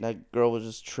 That girl was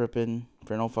just tripping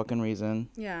for no fucking reason.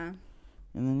 Yeah.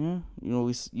 And then,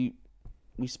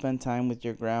 we spent time with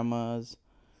your grandmas.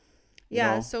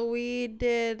 Yeah, so we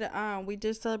did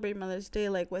celebrate Mother's Day,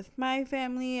 like, with my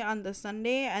family on the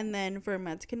Sunday, and then for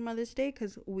Mexican Mother's Day,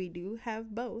 because we do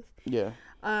have both. Yeah.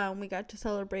 We got to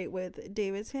celebrate with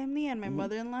David's family and my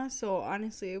mother-in-law, so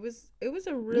honestly, it was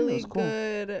a really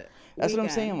good That's weekend. What I'm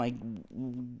saying, like,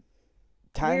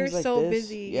 times like so this,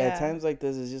 busy. Yeah, times like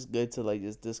this is just good to, like,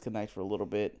 just disconnect for a little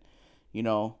bit,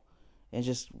 and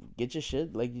just get your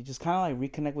shit, like, you just kind of,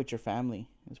 like, reconnect with your family.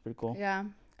 It's pretty cool. Yeah.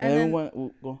 And then we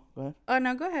went, go ahead. Oh,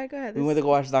 no, go ahead. We went to go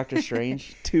watch Doctor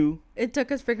Strange 2. It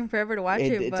took us freaking forever to watch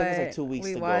it, but it took us like 2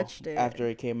 weeks to watched go after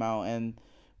it came out. And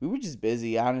we were just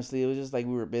busy, honestly. It was just like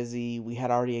we were busy. We had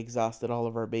already exhausted all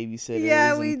of our babysitters.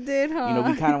 Yeah, we did, huh?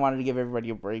 We kind of wanted to give everybody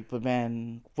a break. But,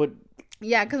 man,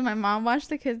 Yeah, because my mom watched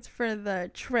the kids for the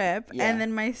trip, and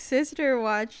then my sister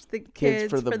watched the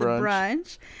kids for the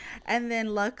brunch. And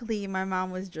then luckily my mom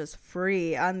was just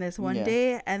free on this one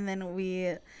day, and then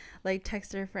we like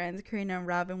text our friends Karina and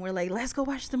Robin. We're like, let's go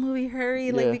watch the movie,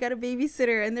 hurry, like we got a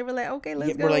babysitter, and they were like, okay,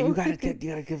 let's go. We're like, you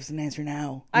gotta give us an answer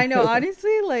now. I know,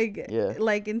 honestly,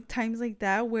 like in times like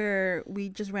that where we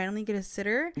just randomly get a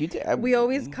sitter, we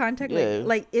always contact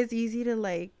like it's easy to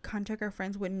like contact our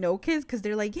friends with no kids because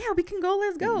they're like, yeah, we can go,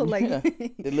 let's go. Like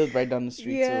they live right down the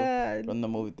street too from the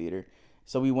movie theater.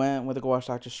 So we went to go watch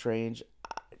Doctor Strange.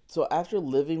 So after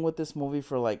living with this movie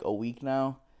for like a week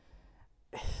now,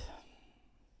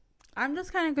 I'm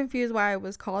just kind of confused why it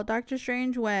was called Doctor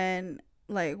Strange when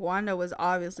like Wanda was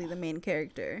obviously the main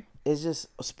character. it's just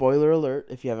spoiler alert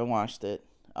if you haven't watched it.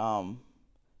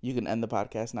 You can end the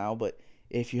podcast now, but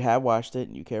if you have watched it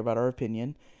and you care about our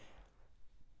opinion,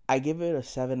 I give it a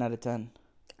 7 out of 10.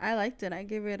 I liked it. I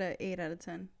give it a 8 out of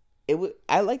 10.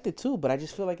 I liked it too, but I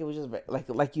just feel like it was just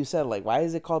like you said, like, why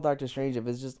is it called Doctor Strange if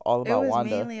it's just all about It was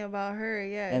Wanda? mainly about her,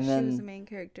 yeah. And she then was the main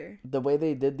character. The way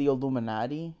they did the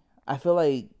Illuminati, I feel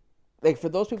like for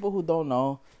those people who don't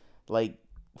know, like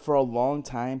for a long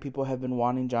time, people have been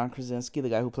wanting John Krasinski, the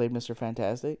guy who played Mr.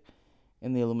 Fantastic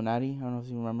in the Illuminati. I don't know if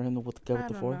you remember him, with the guy with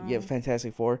the four. Yeah,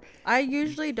 Fantastic Four. I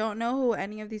usually don't know who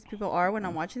any of these people are when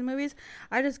I'm watching the movies.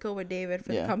 I just go with David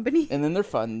for the company. And then they're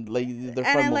fun. Like they're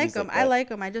fun. And I like them. I like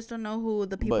them. I just don't know who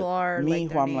the people are. Me,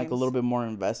 like who I'm names. like a little bit more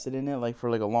invested in it. Like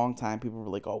for like a long time, people were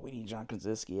like, "Oh, we need John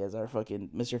Krasinski as our fucking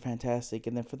Mr. Fantastic,"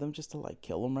 and then for them just to like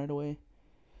kill him right away.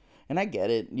 And I get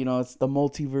it, it's the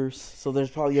multiverse, so there's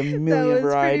probably a million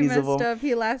varieties of them. Up.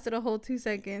 He lasted a whole 2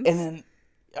 seconds. And then,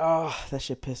 that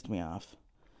shit pissed me off.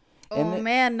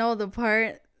 Man, no, the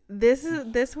part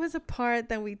this was a part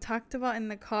that we talked about in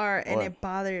the car, and it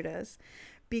bothered us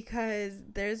because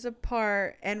there's a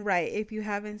part, and right, if you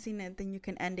haven't seen it, then you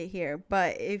can end it here.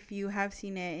 But if you have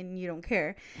seen it and you don't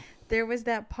care, there was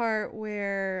that part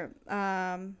where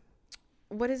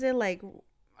what is it like?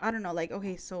 I don't know, like,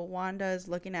 okay, so Wanda is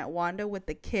looking at Wanda with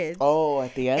the kids. Oh,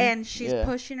 at the end? And she's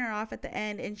pushing her off at the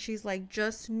end, and she's like,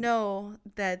 just know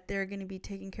that they're going to be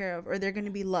taken care of, or they're going to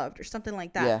be loved, or something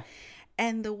like that. Yeah.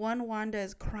 And the one Wanda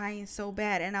is crying so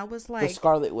bad, and I was like... The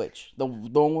Scarlet Witch. The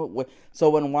one with...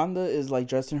 So when Wanda is, like,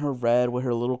 dressed in her red with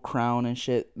her little crown and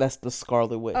shit, that's the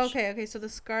Scarlet Witch. Okay, so the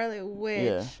Scarlet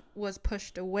Witch was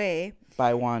pushed away...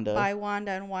 By Wanda,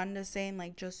 and Wanda saying,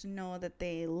 like, just know that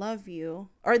they love you,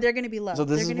 or they're going to be loved. So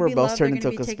this is where both turned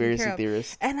into conspiracy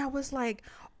theorists. And I was like,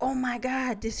 oh my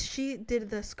God, did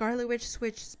the Scarlet Witch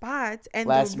switch spots? And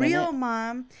Last the real minute.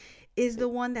 mom is the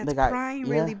one that's crying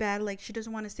really bad, like she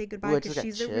doesn't want to say goodbye because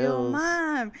she's the real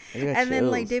mom. And then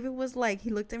like David was like, he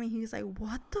looked at me, he was like,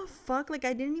 what the fuck? Like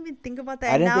I didn't even think about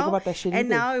that. I didn't think about that shit either. And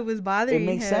now it was bothering him.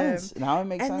 It makes sense. Now it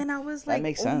makes sense. And then I was like,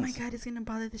 oh my God, it's gonna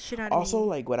bother the shit out of me. Also,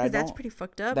 like what I don't. That's pretty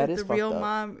fucked up. That is the real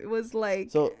mom was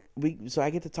like. So I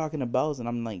get to talking to Bells, and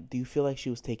I'm like, do you feel like she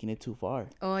was taking it too far?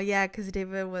 Oh yeah, because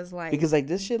David was like, because like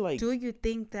this shit, like, do you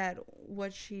think that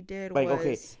what she did like was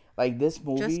okay, like this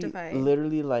movie justified?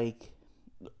 Literally like.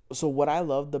 So what I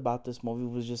loved about this movie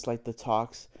was just like the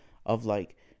talks of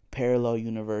like parallel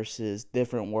universes,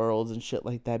 different worlds and shit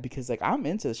like that, because like I'm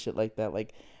into shit like that.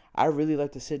 Like I really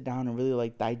like to sit down and really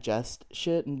like digest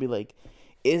shit and be like,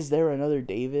 is there another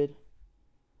David?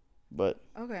 But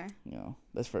okay,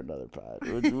 that's for another pod.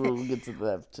 We'll get to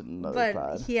that to another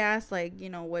pod. But he asked like,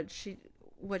 what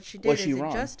she did, is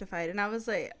it justified? And I was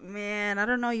like, man, I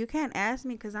don't know. You can't ask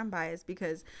me because I'm biased,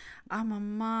 because I'm a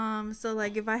mom. So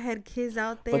like, if I had kids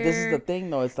out there, but this is the thing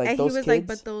though. It's like and those he was kids, like,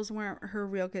 but those weren't her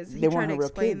real kids. He they tried weren't to her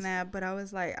explain kids. that, but I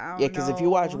was like, I don't know. Yeah, because if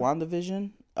you watch WandaVision,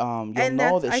 you'll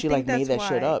know that she like made that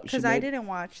shit up. Because I didn't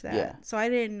watch that, so I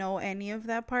didn't know any of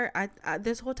that part. I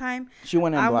this whole time she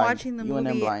went in blind. I'm watching the movie. Went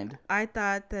in blind. I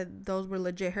thought that those were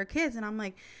legit her kids, and I'm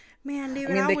like, man,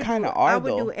 David, I mean, they kind of are. I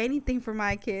would do anything for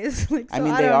my kids. Like, so I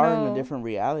mean, they are in a different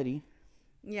reality.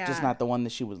 Yeah, just not the one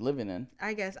that she was living in.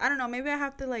 I guess I don't know. Maybe I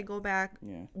have to like go back,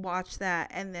 watch that,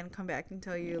 and then come back and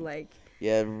tell you like.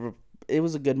 Yeah, it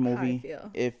was a good movie.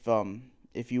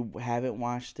 If you haven't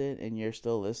watched it and you're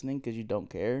still listening because you don't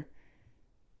care,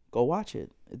 go watch it.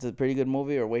 It's a pretty good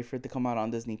movie, or wait for it to come out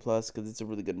on Disney Plus because it's a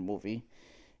really good movie.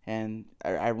 And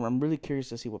I'm really curious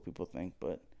to see what people think,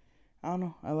 but I don't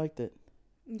know. I liked it.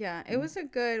 Yeah, it was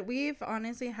we've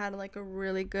honestly had like a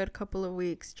really good couple of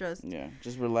weeks just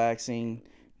relaxing,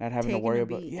 not having to worry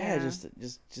about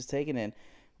just taking it.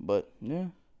 But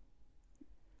thank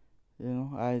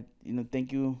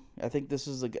you. I think this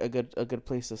is a good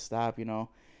place to stop,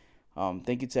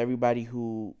 Thank you to everybody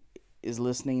who is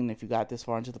listening, and if you got this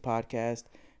far into the podcast,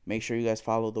 make sure you guys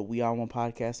follow the We On One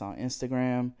podcast on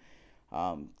Instagram.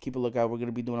 Keep a lookout. We're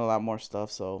gonna be doing a lot more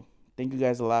stuff, so thank you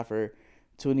guys a lot for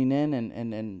tuning in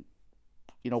and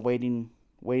waiting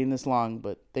this long,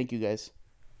 but thank you guys.